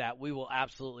through that, we will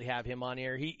absolutely have him on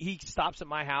here. He stops at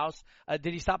my house.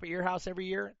 Did he stop at your house every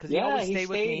year? Because he always stayed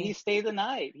with me. He stayed the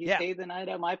night. He stayed the night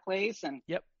at my place, and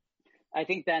I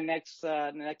think that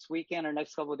next weekend or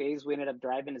next couple of days, we ended up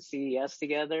driving to CES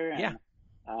together. And,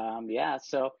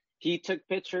 so he took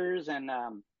pictures, and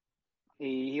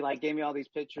he like gave me all these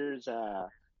pictures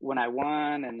when I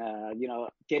won, and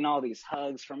getting all these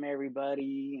hugs from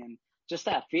everybody, and just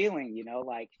that feeling,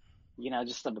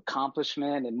 just of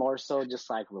accomplishment, and more so just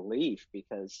like relief,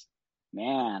 because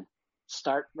man,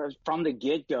 start from the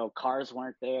get-go, cars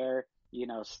weren't there,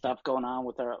 stuff going on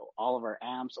with all of our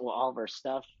amps, all of our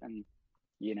stuff, and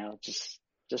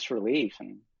just relief,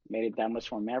 and made it that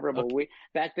much more memorable. Okay.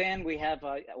 Back then we have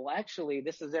actually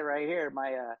this is it right here,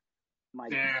 my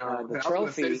the trophy. I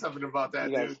was gonna say something about that,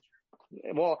 dude.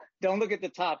 Well, don't look at the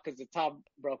top, because the top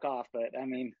broke off, but I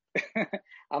mean,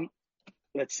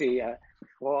 let's see.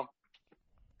 Well,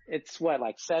 it's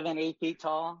like 7-8 feet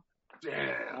tall.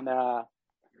 Damn.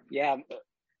 And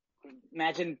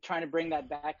imagine trying to bring that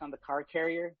back on the car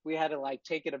carrier. We had to like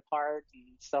take it apart and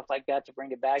stuff like that to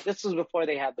bring it back. This was before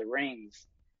they had the rings,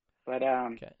 but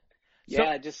okay.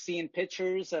 Just seeing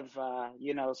pictures of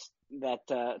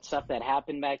that stuff that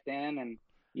happened back then, and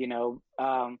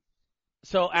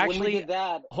so actually, when we did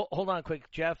that, hold on quick,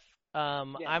 Jeff.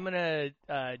 I'm gonna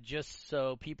just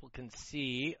so people can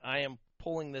see, I am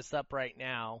pulling this up right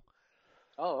now.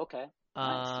 Oh, okay.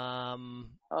 Nice.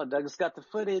 Oh, Doug's got the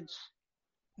footage.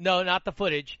 No, not the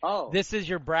footage. Oh. This is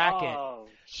your bracket. Oh,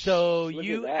 So look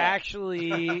you at that.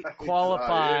 actually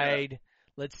qualified. Yeah.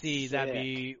 Let's see, Sick. that'd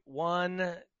be one,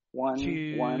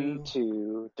 two. 1,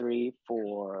 2, 3,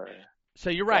 4. So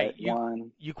you're right. Right,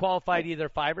 You qualified either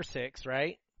 5 or 6,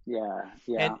 right? Yeah.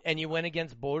 And you went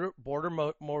against Border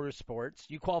Motorsports.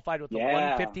 You qualified with a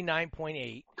Yeah.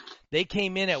 159.8. They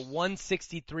came in at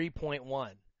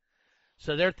 163.1.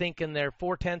 So they're thinking they're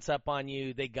 4/10 up on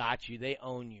you. They got you. They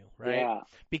own you, right? Yeah.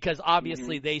 Because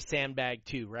obviously they sandbagged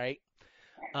too, right?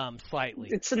 Slightly.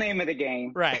 It's the name of the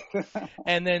game. Right.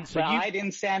 And then so but you I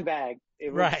didn't sandbag. It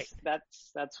was, Right.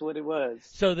 That's what it was.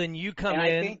 So then you come and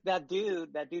in. I think that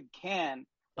dude Ken,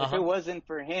 if Uh-huh. it wasn't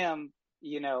for him,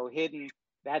 hitting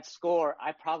that score,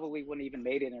 I probably wouldn't even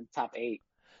made it in the top 8.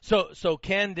 So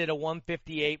Ken did a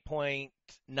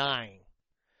 158.9.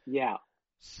 Yeah.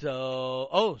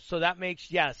 So that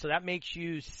makes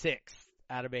you 6th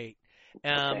out of 8.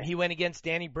 Okay. He went against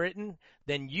Danny Britton,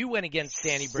 then you went against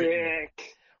Danny Britton,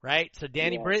 Sick. right? So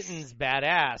Danny Yes. Britton's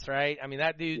badass, right? I mean,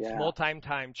 that dude's Yeah.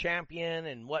 multi-time champion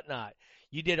and whatnot.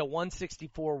 You did a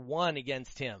 164.1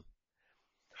 against him.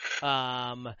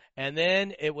 And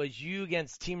then it was you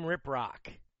against Team Rip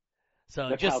Rock. So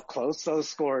Look just how close those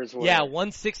scores were. yeah,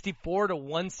 164 to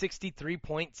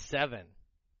 163.7.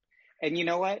 And you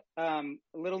know what? A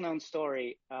little known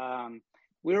story.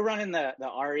 We were running the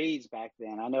REs back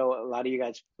then. I know a lot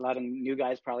of new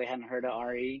guys probably hadn't heard of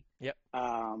RE. Yep.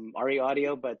 RE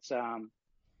audio, but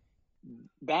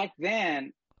back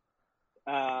then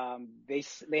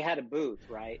they had a booth,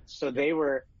 right? So they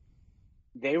were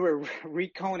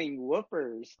reconing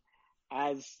woofers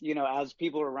as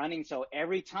people were running. So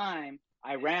every time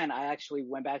I ran, I actually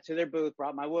went back to their booth,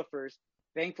 brought my woofers.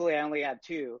 Thankfully, I only had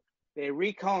 2. They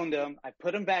reconed them. I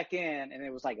put them back in, and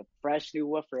it was like a fresh new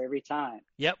woofer every time.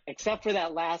 Yep. Except for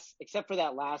that last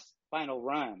final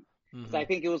run, because I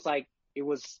think I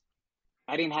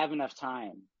didn't have enough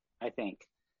time. I think.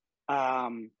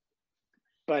 But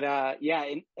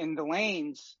in the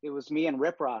lanes, it was me and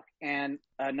Rip Rock. And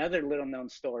another little known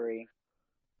story,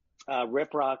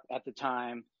 Rip Rock at the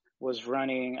time was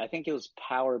running, I think it was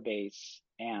Power Bass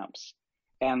amps.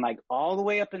 And like all the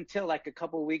way up until like a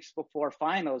couple of weeks before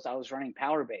finals, I was running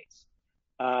Power Bass.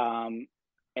 And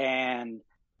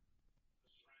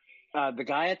the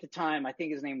guy at the time, I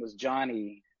think his name was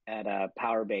Johnny at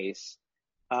Power Bass.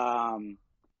 I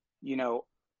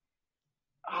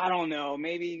don't know,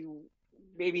 maybe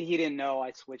he didn't know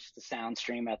I switched to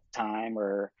SoundStream at the time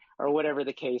or whatever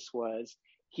the case was.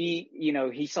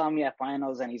 He saw me at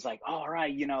finals and he's like, oh, all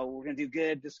right, we're going to do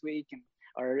good this week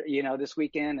this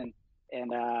weekend.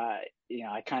 And I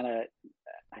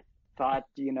thought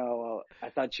you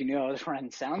knew I was running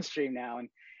SoundStream now.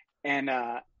 And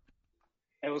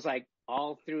it was like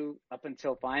all through up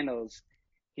until finals,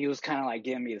 he was kind of like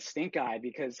giving me the stink eye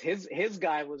because his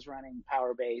guy was running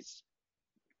Power Bass.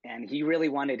 And he really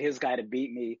wanted his guy to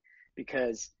beat me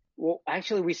because, well,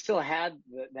 actually we still had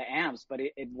the amps, but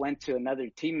it went to another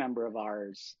team member of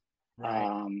ours,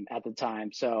 Right. at the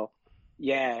time. So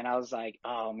yeah. And I was like,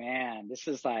 oh man, this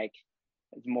is like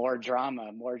more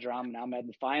drama. Now I'm at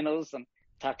the finals. I'm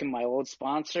talking to my old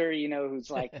sponsor,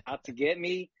 who's like out to get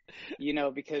me,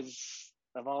 because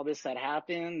of all this that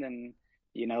happened. And,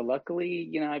 luckily,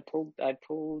 I pulled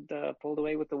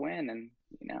away with the win and,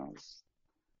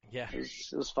 Yeah. it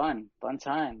was fun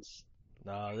times.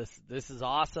 No, this is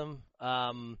awesome.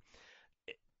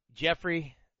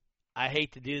 Jeffrey, I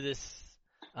hate to do this.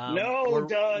 No,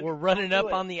 Doug. We're running up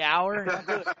it. on the hour.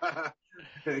 I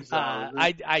We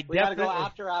gotta definitely go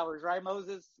after hours, right,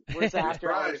 Moses? Where's the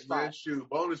after hours Right, spot? man. Shoot,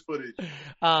 bonus footage.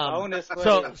 Bonus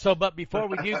footage. but before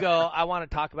we do go, I want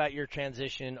to talk about your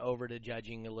transition over to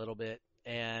judging a little bit.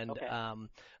 And Okay.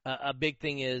 a big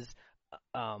thing is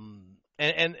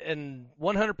and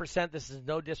 100%, this is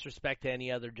no disrespect to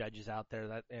any other judges out there.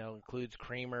 That includes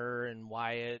Kramer and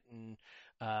Wyatt and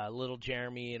little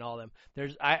Jeremy and all them.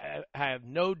 I have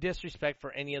no disrespect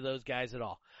for any of those guys at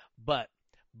all. But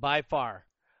by far,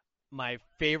 my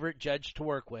favorite judge to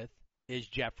work with is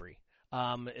Jeffrey.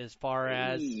 As far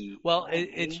as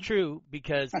it's true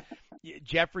because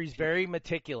Jeffrey's very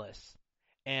meticulous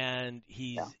and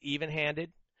he's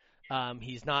even-handed.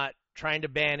 He's not trying to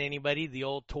ban anybody, the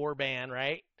old tour ban,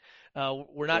 right?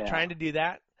 We're not trying to do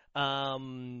that.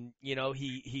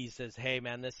 He says, hey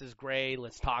man, this is great.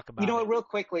 Let's talk about it. What, real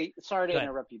quickly, sorry to Go ahead.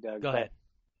 interrupt you, Doug. Go ahead.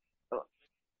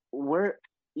 We're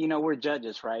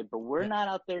judges, right? But we're not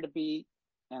out there to be,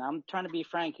 and I'm trying to be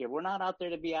frank here. We're not out there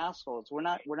to be assholes. We're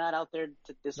not out there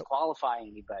to disqualify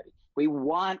anybody. We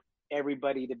want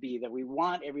everybody to be there. We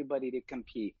want everybody to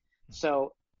compete.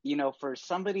 So, for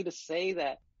somebody to say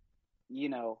that,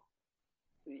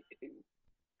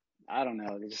 I don't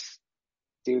know.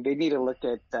 Dude, they need to look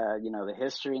at, the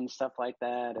history and stuff like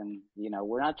that. And,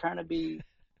 we're not trying to be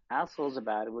assholes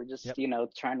about it. We're just,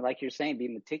 trying to, like you're saying, be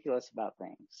meticulous about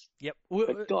things. Yep.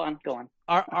 But go on.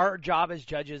 Our job as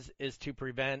judges is to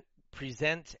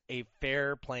present a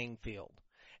fair playing field.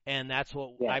 And that's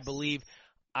what Yes.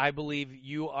 I believe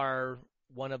you are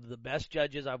one of the best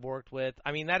judges I've worked with.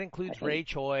 I mean, that includes Ray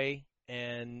Choi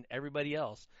and everybody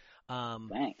else.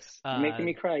 Thanks. You're making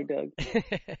me cry, Doug.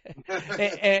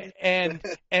 and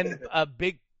a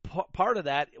big part of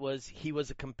that was he was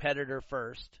a competitor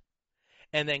first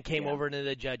and then came over into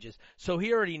the judges. So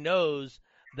he already knows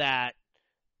that,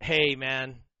 hey,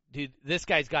 man, dude, this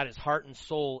guy's got his heart and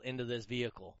soul into this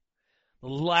vehicle. The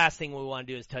last thing we want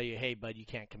to do is tell you, hey, bud, you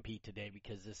can't compete today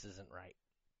because this isn't right.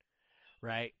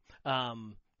 Right?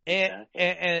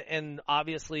 And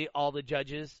obviously all the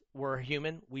judges were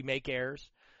human. We make errors.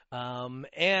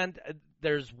 And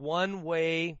there's one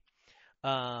way,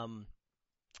 I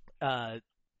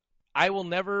will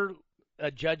never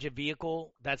judge a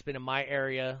vehicle that's been in my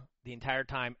area the entire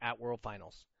time at World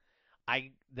Finals.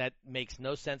 That makes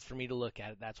no sense for me to look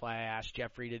at it. That's why I asked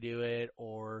Jeffrey to do it,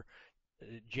 or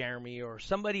Jeremy, or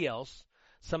somebody else,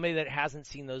 somebody that hasn't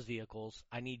seen those vehicles.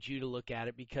 I need you to look at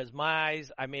it because my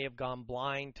eyes, I may have gone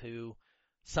blind to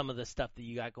some of the stuff that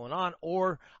you got going on,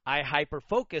 or I hyper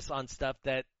focus on stuff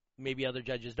that maybe other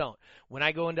judges don't. When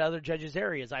I go into other judges'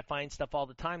 areas, I find stuff all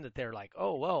the time that they're like,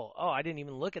 I didn't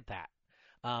even look at that.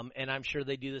 And I'm sure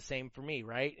they do the same for me,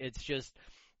 right? It's just,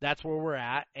 that's where we're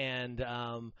at. And,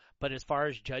 but as far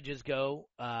as judges go,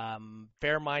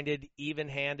 fair-minded,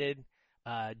 even-handed,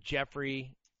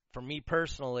 Jeffrey, for me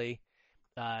personally,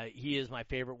 he is my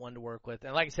favorite one to work with.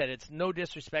 And like I said, it's no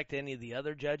disrespect to any of the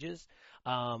other judges.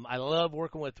 I love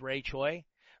working with Ray Choi.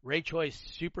 Ray Choi's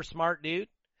super smart dude.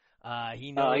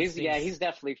 He knows. He's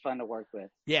definitely fun to work with.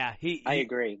 Yeah, I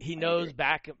agree. He knows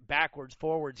backwards,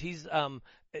 forwards. He's, I've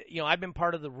been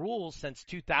part of the rules since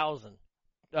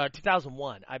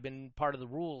 2001. I've been part of the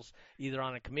rules either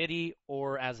on a committee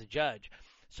or as a judge.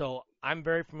 So I'm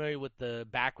very familiar with the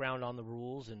background on the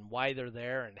rules and why they're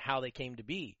there and how they came to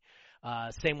be.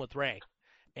 Same with Ray.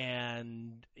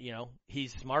 And,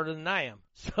 he's smarter than I am.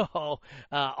 So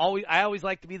I always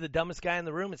like to be the dumbest guy in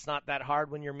the room. It's not that hard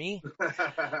when you're me.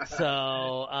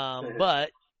 So,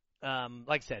 like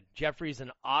I said, Jeffrey's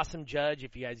an awesome judge.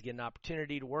 If you guys get an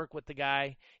opportunity to work with the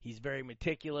guy, he's very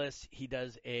meticulous. He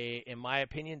does in my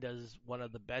opinion, does one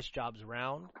of the best jobs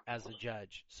around as a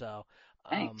judge. So,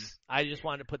 I just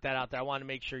wanted to put that out there. I wanted to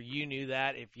make sure you knew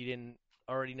that if you didn't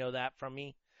already know that from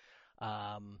me.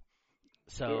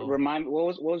 So remind me,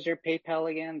 what was your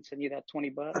PayPal again? Send you that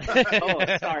 $20.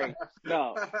 Oh, sorry,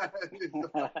 no,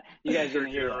 you guys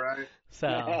didn't hear that, right?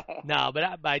 So no,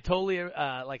 but I totally like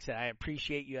I said, I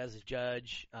appreciate you as a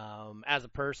judge, as a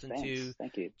person. Thanks. Too.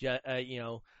 Thank you.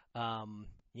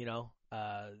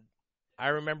 I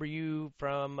remember you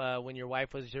from when your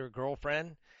wife was your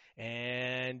girlfriend,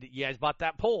 and you guys bought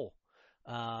that pole.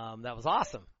 That was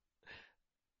awesome.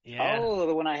 Yeah. Oh,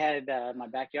 the one I had in my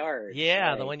backyard. Yeah,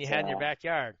 right. The one you had in your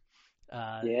backyard.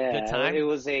 Good time. It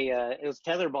was tetherball. It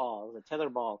was a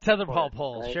tetherball. Tetherball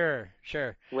pole. Right?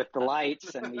 Sure. With the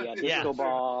lights and the disco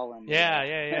ball and.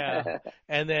 Yeah.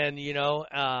 And then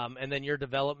and then your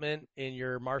development in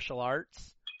your martial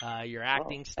arts, your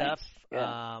acting stuff.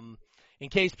 Yeah. In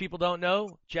case people don't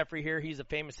know, Jeffrey here, he's a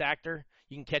famous actor.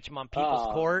 You can catch him on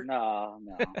People's Court. No,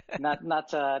 not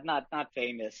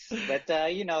famous. But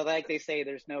like they say,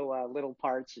 there's no little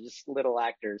parts, just little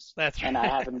actors. That's right. And I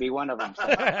happen to be one of them.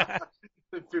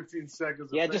 15 seconds.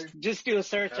 Yeah, just do a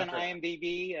search on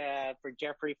IMDb for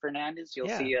Jeffrey Fernandez. You'll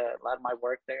see a lot of my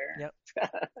work there.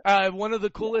 Yep. One of the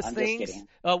coolest things.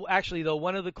 Actually,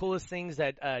 one of the coolest things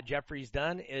that Jeffrey's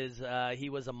done is he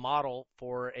was a model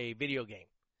for a video game.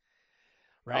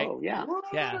 Right? Oh, yeah.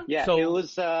 Yeah. So it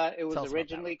was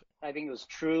originally, I think it was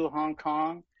True Hong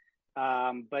Kong,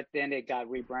 but then it got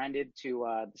rebranded to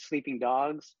the Sleeping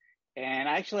Dogs. And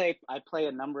actually, I play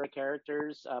a number of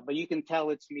characters, but you can tell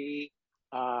it's me.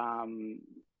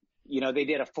 They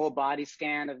did a full body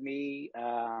scan of me.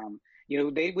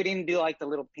 We didn't do like the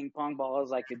little ping pong balls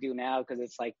like they do now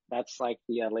because that's like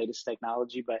the latest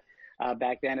technology. But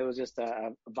back then it was just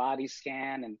a body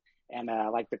scan and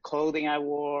like the clothing I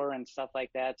wore and stuff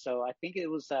like that. So I think it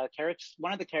was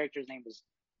one of the characters' name was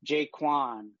Jay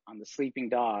Kwan on the Sleeping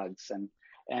Dogs. And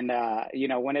when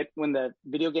the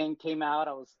video game came out,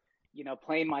 I was,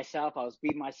 playing myself. I was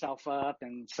beating myself up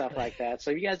and stuff like that.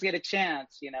 So if you guys get a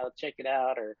chance, check it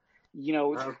out or,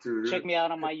 check me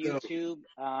out on my YouTube,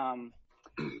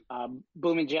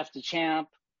 Booming Jeff the Champ.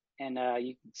 and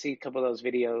you can see a couple of those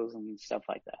videos and stuff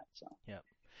like that. So yeah.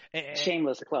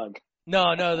 Shameless plug.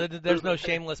 No, there's no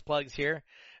shameless plugs here.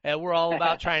 We're all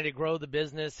about trying to grow the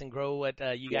business and grow what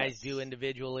you guys do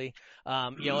individually.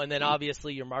 And then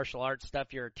obviously your martial arts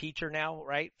stuff. You're a teacher now,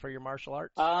 right, for your martial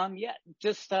arts? Yeah,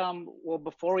 just well,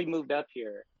 before we moved up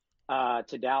here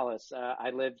to Dallas,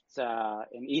 I lived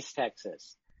in East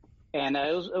Texas, and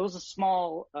it was a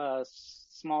small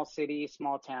city,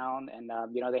 small town, and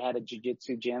they had a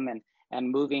jiu-jitsu gym,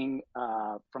 and moving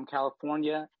from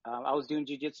California, I was doing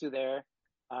jiu-jitsu there.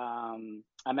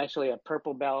 I'm actually a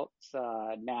purple belt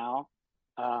now,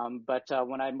 but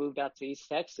when I moved out to East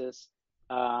Texas,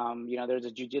 there's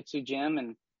a jiu-jitsu gym,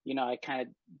 and I kind of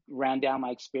ran down my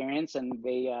experience, and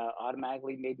they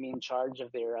automatically made me in charge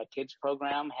of their kids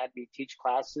program, had me teach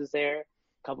classes there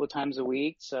a couple of times a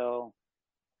week. So,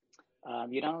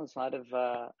 there's a lot of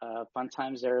fun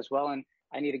times there as well. And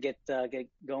I need to get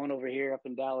going over here up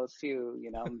in Dallas too,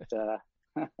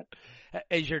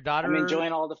 Is your daughter? I'm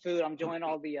enjoying all the food. I'm enjoying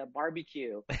all the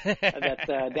barbecue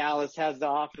that Dallas has to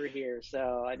offer here.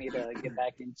 So I need to get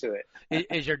back into it.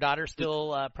 Is your daughter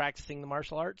still practicing the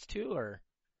martial arts too, or?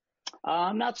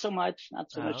 Not so much.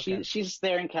 Okay. She's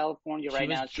there in California right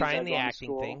now. She's trying the going to acting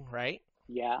school. thing, right?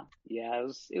 Yeah.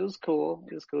 It was cool.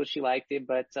 It was cool. She liked it,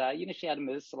 but she had to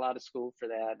miss a lot of school for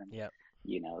that, and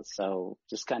so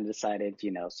just kind of decided,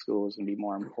 school was going to be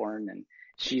more important. And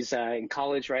she's in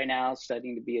college right now,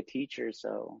 studying to be a teacher.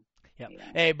 So. Yeah.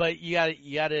 Hey, but you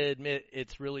gotta admit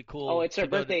it's really cool. Oh, it's her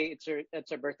birthday.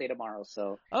 It's her birthday tomorrow.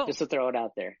 So just to throw it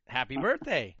out there. Happy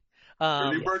birthday.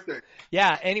 Happy birthday.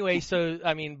 Yeah. Anyway, so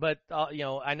I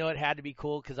know it had to be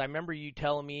cool because I remember you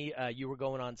telling me you were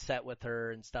going on set with her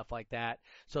and stuff like that.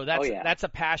 So that's a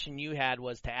passion you had,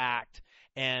 was to act,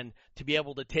 and to be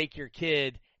able to take your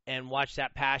kid and watch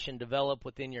that passion develop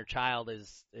within your child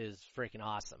is freaking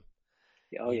awesome.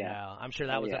 Oh yeah. I'm sure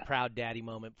that was a proud daddy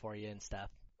moment for you and stuff.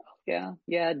 Yeah,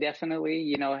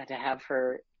 definitely. To have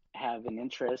her have an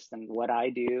interest in what I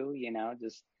do,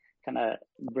 just kind of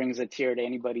brings a tear to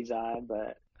anybody's eye,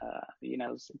 but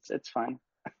it's fun.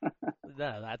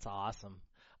 That's awesome.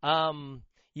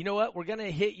 You know what? We're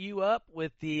gonna hit you up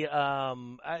with the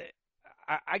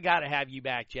I gotta have you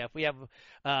back, Jeff. We have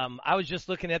I was just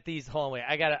looking at these. Hold on, wait.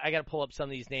 I gotta pull up some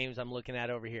of these names I'm looking at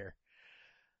over here.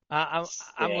 I'm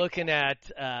looking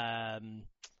at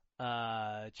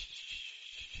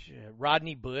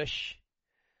Rodney Bush.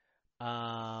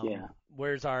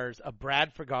 Where's ours?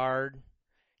 Brad Frigard,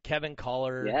 Kevin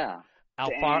Collard,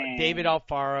 David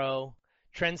Alfaro,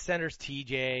 Trendsetters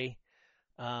TJ,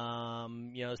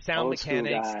 Sound Old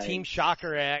Mechanics, Team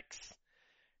Shocker X.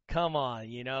 Come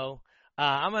on,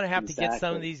 I'm gonna have to get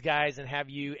some of these guys and have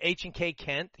you. H&K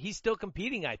Kent, he's still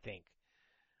competing, I think,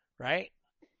 right?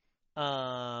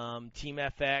 Team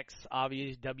FX,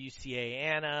 obviously WCA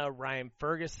Anna, Ryan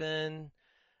Ferguson.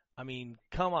 I mean,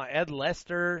 come on, Ed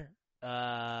Lester.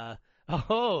 Hey,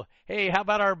 how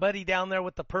about our buddy down there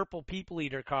with the purple People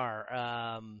Eater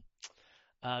car?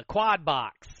 Quad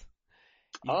Box.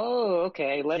 Oh,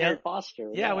 okay, Leonard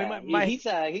Foster. Yeah, we might. He's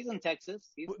in Texas.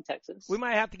 We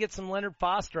might have to get some Leonard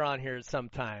Foster on here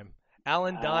sometime.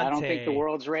 Alan Dante. I don't think the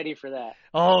world's ready for that.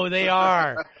 Oh, they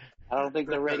are. I don't think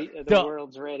they're ready. The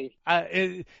world's ready.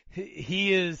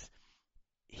 He is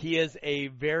a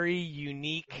very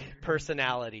unique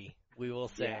personality, we will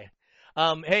say.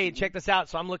 Yeah. Hey, check this out.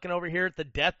 So I'm looking over here at the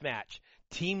death match.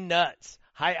 Team Nuts,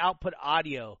 High Output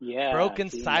Audio, Broken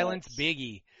Silence Nuts.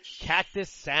 Biggie, Cactus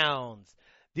Sounds.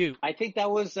 Dude, I think that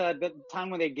was the time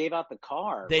when they gave out the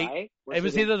car, right? It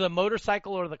was either the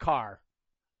motorcycle or the car.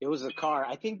 It was the car.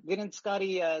 I think, didn't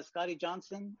Scotty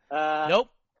Johnson? Nope.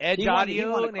 Edge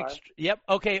Audio and yep.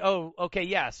 Okay. Oh, okay.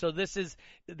 Yeah. So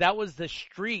that was the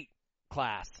street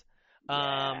class.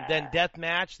 Then death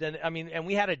match. And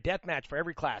we had a death match for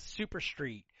every class. Super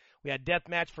street. We had death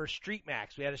match for street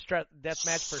max. We had a death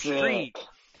match for street.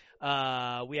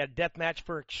 We had death match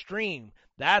for extreme.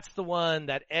 That's the one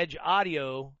that Edge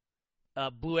Audio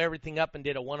blew everything up and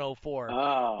did a 104.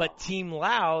 Oh. But Team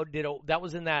Loud that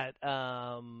was in that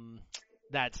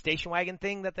station wagon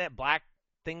thing, that black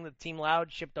thing that Team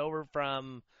Loud shipped over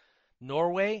from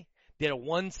Norway, did a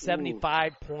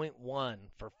 175.1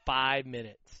 for 5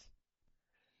 minutes.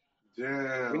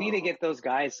 Damn. We need to get those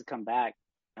guys to come back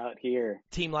out here.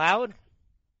 Team Loud?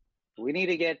 We need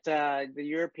to get the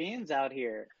Europeans out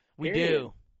here. We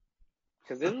do.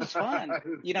 Because it was fun.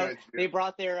 They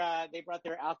brought their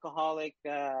alcoholic,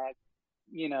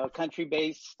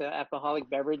 country-based alcoholic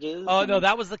beverages. Oh, no,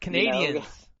 that was the Canadians.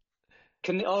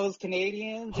 It was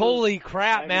Canadians. Holy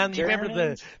crap, man. You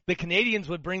remember the Canadians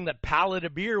would bring the pallet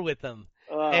of beer with them.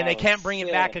 and they can't bring shit.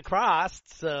 it back across,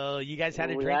 so you guys had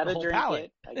to We drink had the to whole drink pallet.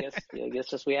 it. I guess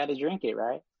just we had to drink it,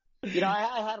 right?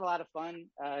 I had a lot of fun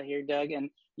here, Doug, and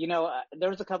there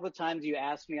was a couple of times you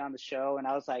asked me on the show, and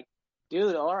I was like,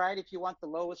 dude, all right, if you want the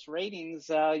lowest ratings,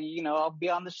 I'll be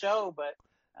on the show, but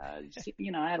I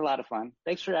had a lot of fun.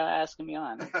 Thanks for asking me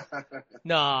on.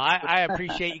 No, I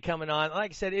appreciate you coming on.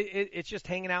 Like I said, it's just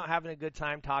hanging out, having a good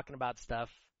time, talking about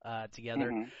stuff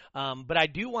together. Mm-hmm. But I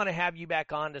do want to have you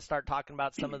back on to start talking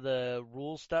about some of the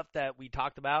rule stuff that we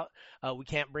talked about. We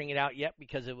can't bring it out yet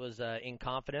because it was in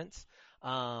confidence.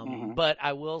 Mm-hmm. But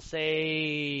I will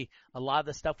say a lot of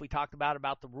the stuff we talked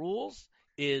about the rules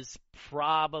is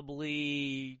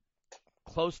probably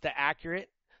close to accurate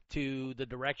to the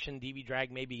direction DB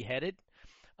Drag may be headed.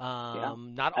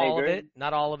 Not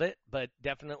all of it, but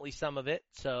definitely some of it.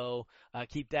 So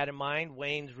keep that in mind.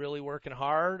 Wayne's really working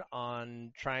hard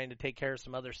on trying to take care of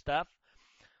some other stuff.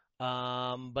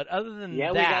 But other than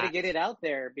that, we got to get it out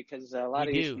there because a lot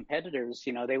of these do. competitors,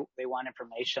 they want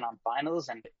information on finals,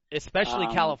 and especially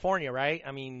California, right?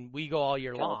 I mean, we go all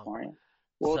year California. long.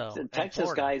 Well, So,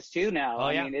 Texas guys too now. Oh,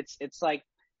 yeah. I mean, it's like,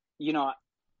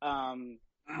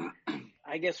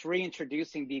 I guess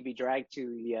reintroducing DB Drag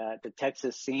to the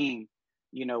Texas scene,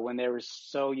 when they were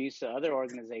so used to other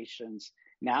organizations.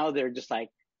 Now they're just like,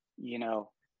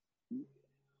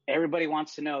 everybody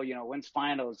wants to know, when's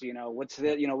finals, what's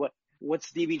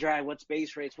DB Drag, what's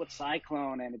base race, what's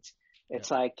Cyclone, and it's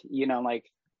like,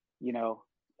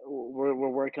 we're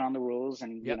working on the rules,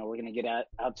 and we're going to get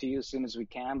out to you as soon as we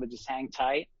can, but just hang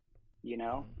tight, I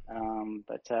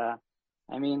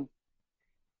mean,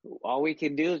 all we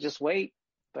can do is just wait,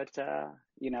 but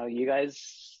you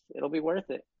guys, it'll be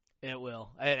worth it. It will.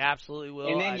 It absolutely will.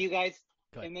 And then you guys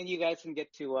can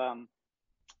get to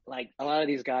like a lot of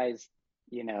these guys,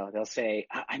 they'll say,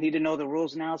 I need to know the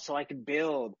rules now so I can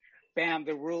build. Bam,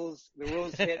 the rules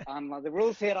hit online. The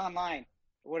rules hit online.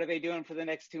 What are they doing for the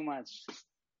next 2 months?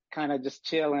 Kind of just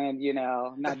chilling,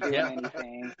 not doing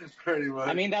anything. Pretty much.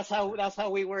 I mean, that's how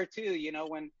we were too,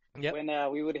 when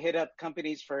we would hit up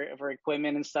companies for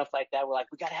equipment and stuff like that. We're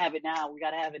like, we gotta have it now.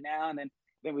 And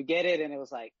then we get it, and it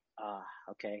was like,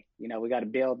 okay, we got to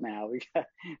build now.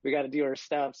 We got to do our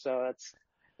stuff. So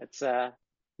it's kind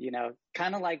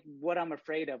of like what I'm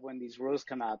afraid of when these rules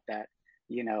come out, that,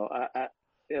 a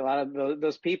lot of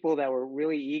those people that were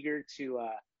really eager to,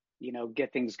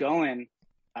 get things going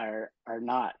are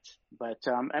not. But,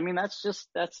 I mean, that's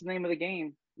the name of the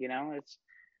game. It's,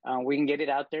 we can get it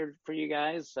out there for you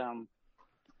guys,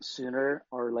 sooner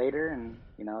or later. And,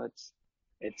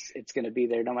 it's going to be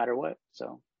there no matter what.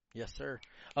 So. Yes, sir.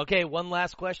 Okay, one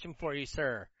last question for you,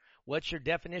 sir. What's your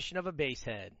definition of a base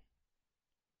head?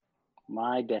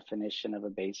 My definition of a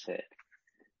base head.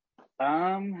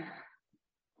 When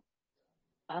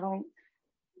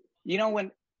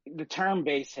the term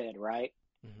base head, right?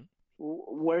 Mm-hmm.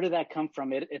 Where did that come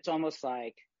from? It's almost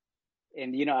like,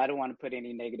 and I don't want to put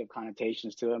any negative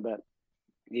connotations to it, but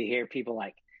you hear people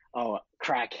like, oh,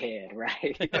 crackhead,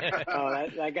 right? Oh,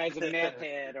 that guy's a meth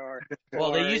head,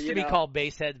 well, they used to be called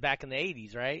base heads back in the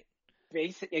 80s, right?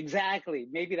 Exactly.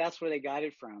 Maybe that's where they got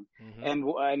it from. Mm-hmm. And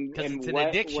it's an what,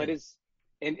 addiction. what is,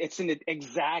 and it's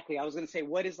exactly. I was going to say,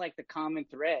 what is like the common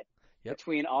thread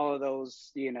between all of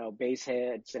those, base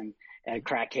heads and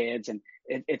crackheads, and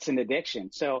it's an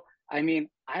addiction. So, I mean,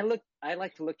 I like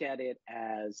to look at it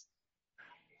as,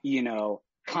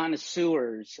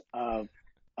 connoisseurs of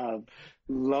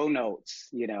low notes,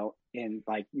 in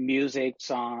like music,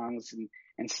 songs,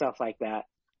 and stuff like that.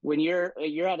 When you're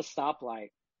at a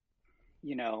stoplight,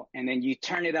 and then you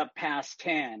turn it up past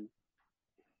 10,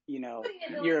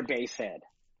 you're a base head.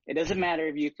 It doesn't matter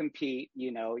if you compete,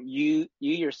 you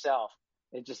yourself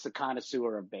is just a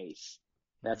connoisseur of bass.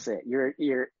 That's it.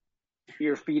 You're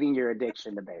feeding your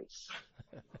addiction to bass.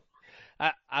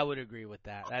 I would agree with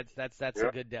that. That's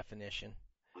a good definition.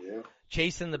 Yeah.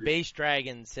 Chasing the bass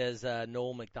dragon, says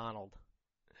Noel McDonald.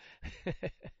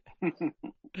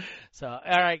 So, all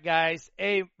right, guys.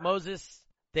 Hey, Moses,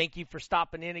 thank you for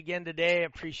stopping in again today. I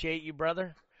appreciate you,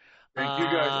 brother. Thank you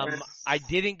guys. I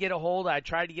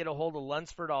tried to get a hold of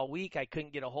Lunsford all week. I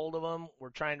couldn't get a hold of them. We're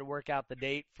trying to work out the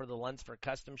date for the Lunsford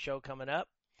Custom Show coming up.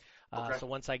 Okay. So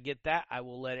once I get that, I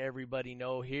will let everybody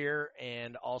know here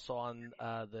and also on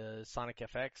the Sonic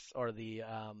FX or the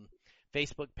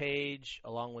Facebook page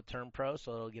along with Turn Pro,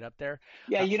 so it'll get up there.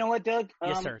 Yeah, you know what, Doug?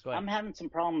 Yes, sir. Go ahead. I'm having some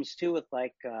problems too with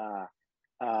like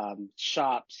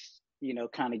shops,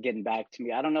 kind of getting back to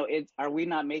me. I don't know. Are we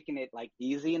not making it like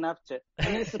easy enough to? I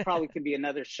mean, this probably could be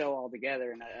another show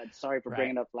altogether. And I'm sorry for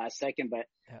bringing it up last second, but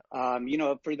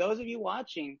for those of you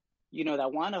watching,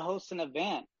 that want to host an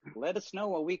event, let us know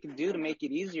what we can do to make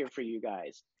it easier for you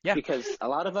guys. Yeah. Because a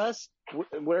lot of us,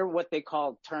 we're what they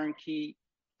call turnkey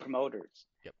promoters.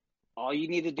 Yep. All you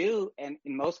need to do, and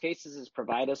in most cases, is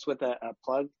provide us with a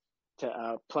plug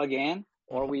to plug in,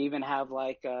 or we even have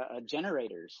like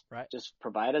generators. Right. Just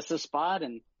provide us a spot,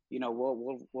 and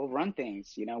we'll run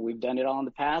things. We've done it all in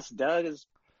the past. Doug has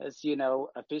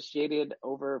officiated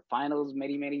over finals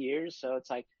many years, so it's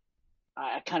like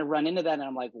I kind of run into that, and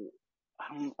I'm like,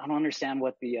 I don't understand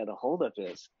what the holdup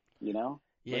is. Yeah.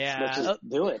 Let's just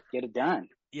do it, get it done.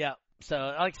 Yeah. So,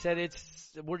 like I said,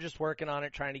 we're just working on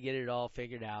it, trying to get it all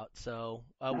figured out. So,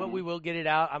 when we will get it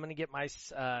out, I'm going to get my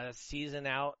season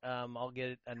out. I'll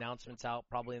get announcements out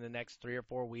probably in the next 3 or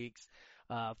 4 weeks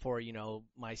for,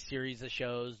 my series of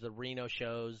shows, the Reno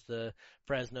shows, the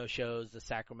Fresno shows, the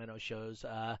Sacramento shows.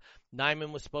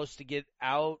 Nyman was supposed to get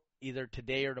out either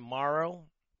today or tomorrow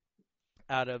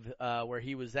out of where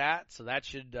he was at. So that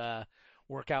should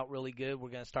work out really good. We're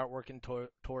going to start working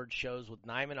towards shows with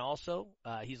Nyman also.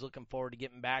 He's looking forward to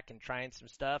getting back and trying some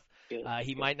stuff.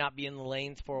 He might not be in the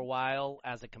lanes for a while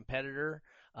as a competitor,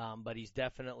 but he's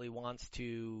definitely wants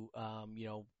to,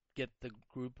 get the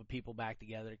group of people back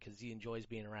together because he enjoys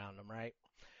being around them, right?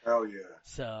 Hell yeah.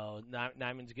 So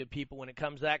Nyman's good people when it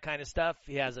comes to that kind of stuff.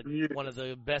 He has one of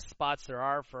the best spots there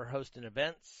are for hosting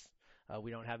events.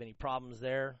 We don't have any problems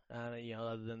there,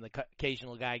 other than the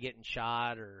occasional guy getting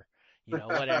shot or,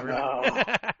 whatever.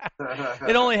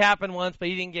 It only happened once, but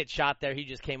he didn't get shot there. He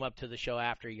just came up to the show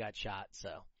after he got shot. So,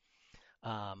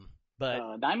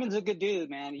 but Nyman's a good dude,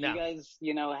 man. You guys,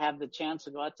 have the chance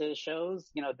to go out to the shows,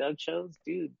 Doug shows,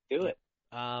 dude, do it.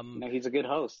 He's a good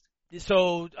host.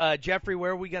 So, Jeffrey,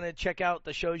 where are we going to check out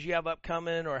the shows you have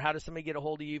upcoming, or how does somebody get a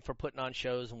hold of you for putting on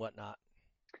shows and whatnot?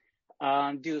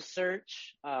 Do a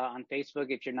search on Facebook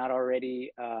if you're not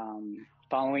already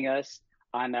following us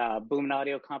on Boom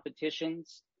Audio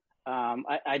Competitions.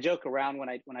 I joke around when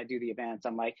I do the events.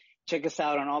 I'm like, check us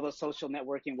out on all the social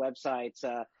networking websites.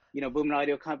 Boom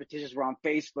Audio Competitions. We're on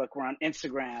Facebook. We're on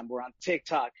Instagram. We're on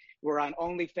TikTok. We're on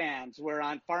OnlyFans. We're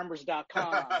on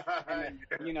Farmers.com. And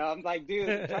then, I'm like, dude,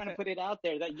 I'm trying to put it out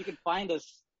there that you can find us,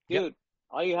 dude. Yep.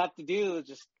 All you have to do is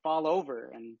just fall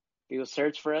over and do a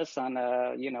search for us on,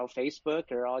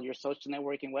 Facebook or all your social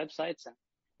networking websites,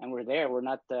 and we're there. We're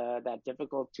not that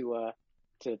difficult to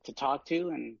talk to,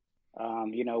 and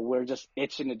we're just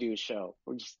itching to do a show.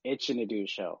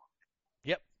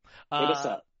 Yep. Hit us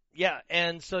up. Yeah,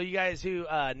 and so you guys who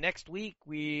next week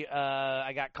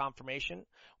I got confirmation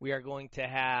we are going to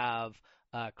have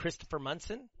Christopher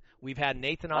Munson. We've had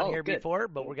Nathan on here before,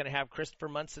 but we're going to have Christopher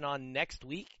Munson on next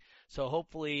week. So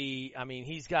hopefully, I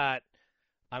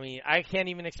can't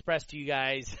even express to you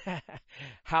guys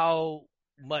how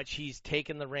much he's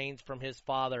taken the reins from his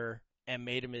father and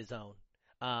made him his own.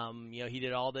 He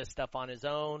did all this stuff on his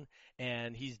own,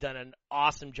 and he's done an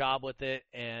awesome job with it,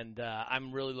 and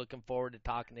I'm really looking forward to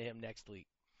talking to him next week.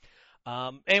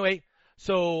 Anyway,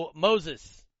 so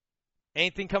Moses,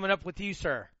 anything coming up with you,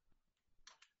 sir?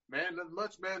 Man, nothing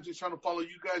much, man. Just trying to follow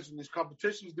you guys in these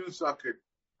competitions, dude, so I could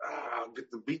get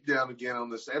the beat down again on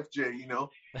this FJ,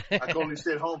 I can only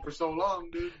stay at home for so long,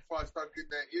 dude, before I start getting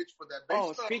that itch for that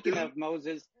bass stuff, speaking dude. of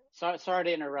Moses, sorry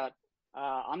to interrupt.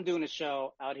 I'm doing a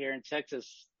show out here in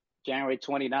Texas, January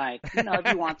 29th.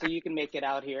 If you want to, you can make it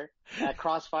out here at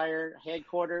Crossfire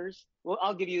headquarters. Well,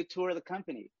 I'll give you a tour of the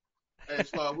company. Hey,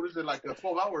 it's what is it, like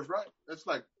 12 hours, right? That's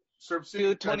like Surf City.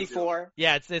 224.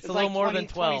 Yeah, it's a little like more 20, than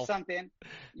 12. 20 something.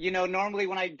 Normally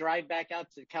when I drive back out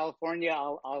to California,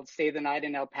 I'll stay the night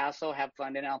in El Paso, have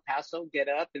fun in El Paso, get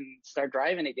up and start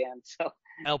driving again. So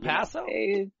El Paso?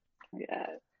 Yeah,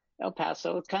 El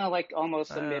Paso. It's kind of like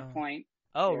almost a midpoint.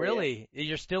 Oh, area. Really?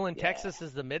 You're still in Texas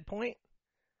as the midpoint?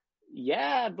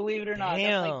 Yeah, believe it or not.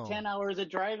 Damn. That's like 10 hours of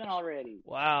driving already.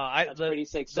 Wow. That's pretty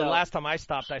sick. The last time I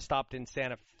stopped in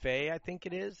Santa Fe, I think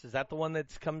it is. Is that the one that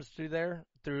comes through there,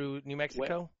 through New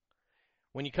Mexico?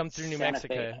 When you come through New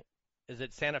Mexico, is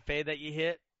it Santa Fe that you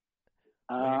hit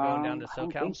when you're going down to SoCal? I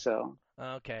don't think so.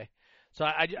 Okay. So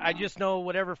I just know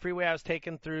whatever freeway I was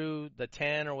taking through, the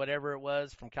 10 or whatever it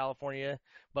was from California,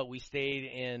 but we stayed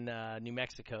in New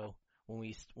Mexico when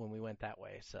we went that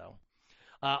way. So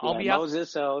I'll be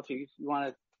Moses, so if you want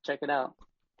to check it out.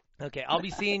 Okay, I'll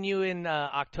be seeing you in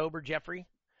October, Jeffrey.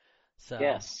 So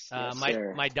yes,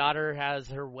 my daughter has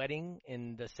her wedding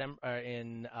in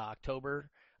October,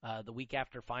 the week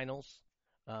after finals.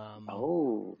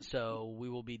 So we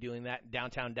will be doing that in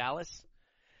downtown Dallas.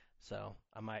 So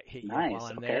I might hit you while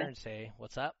I'm there and say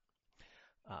what's up.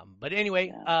 But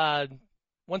anyway,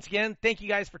 once again, thank you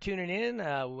guys for tuning in.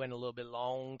 We went a little bit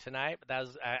long tonight, but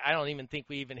I don't even think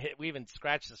we even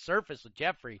scratched the surface with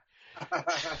Jeffrey.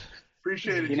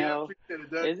 Appreciate it, You Jeff. know, Appreciate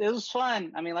it, Doug. it was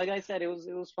fun. I mean, like I said, it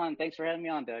was fun. Thanks for having me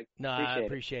on, Doug. No, I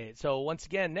appreciate it. So once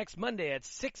again, next Monday at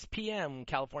 6 p.m.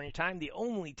 California time, the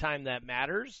only time that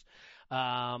matters.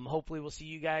 Hopefully we'll see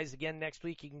you guys again next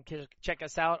week. You can check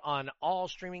us out on all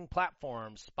streaming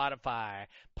platforms, Spotify,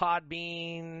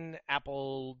 Podbean,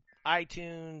 Apple,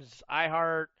 iTunes,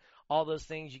 iHeart, all those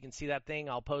things. You can see that thing.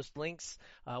 I'll post links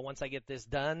once I get this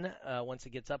done, once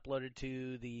it gets uploaded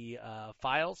to the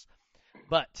files.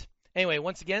 But anyway,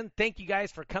 once again, thank you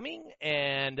guys for coming,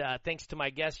 and thanks to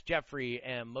my guests, Jeffrey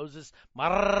and Moses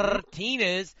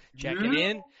Martinez, checking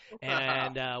in,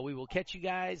 and we will catch you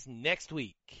guys next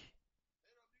week.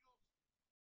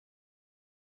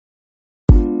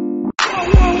 Whoa,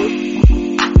 whoa.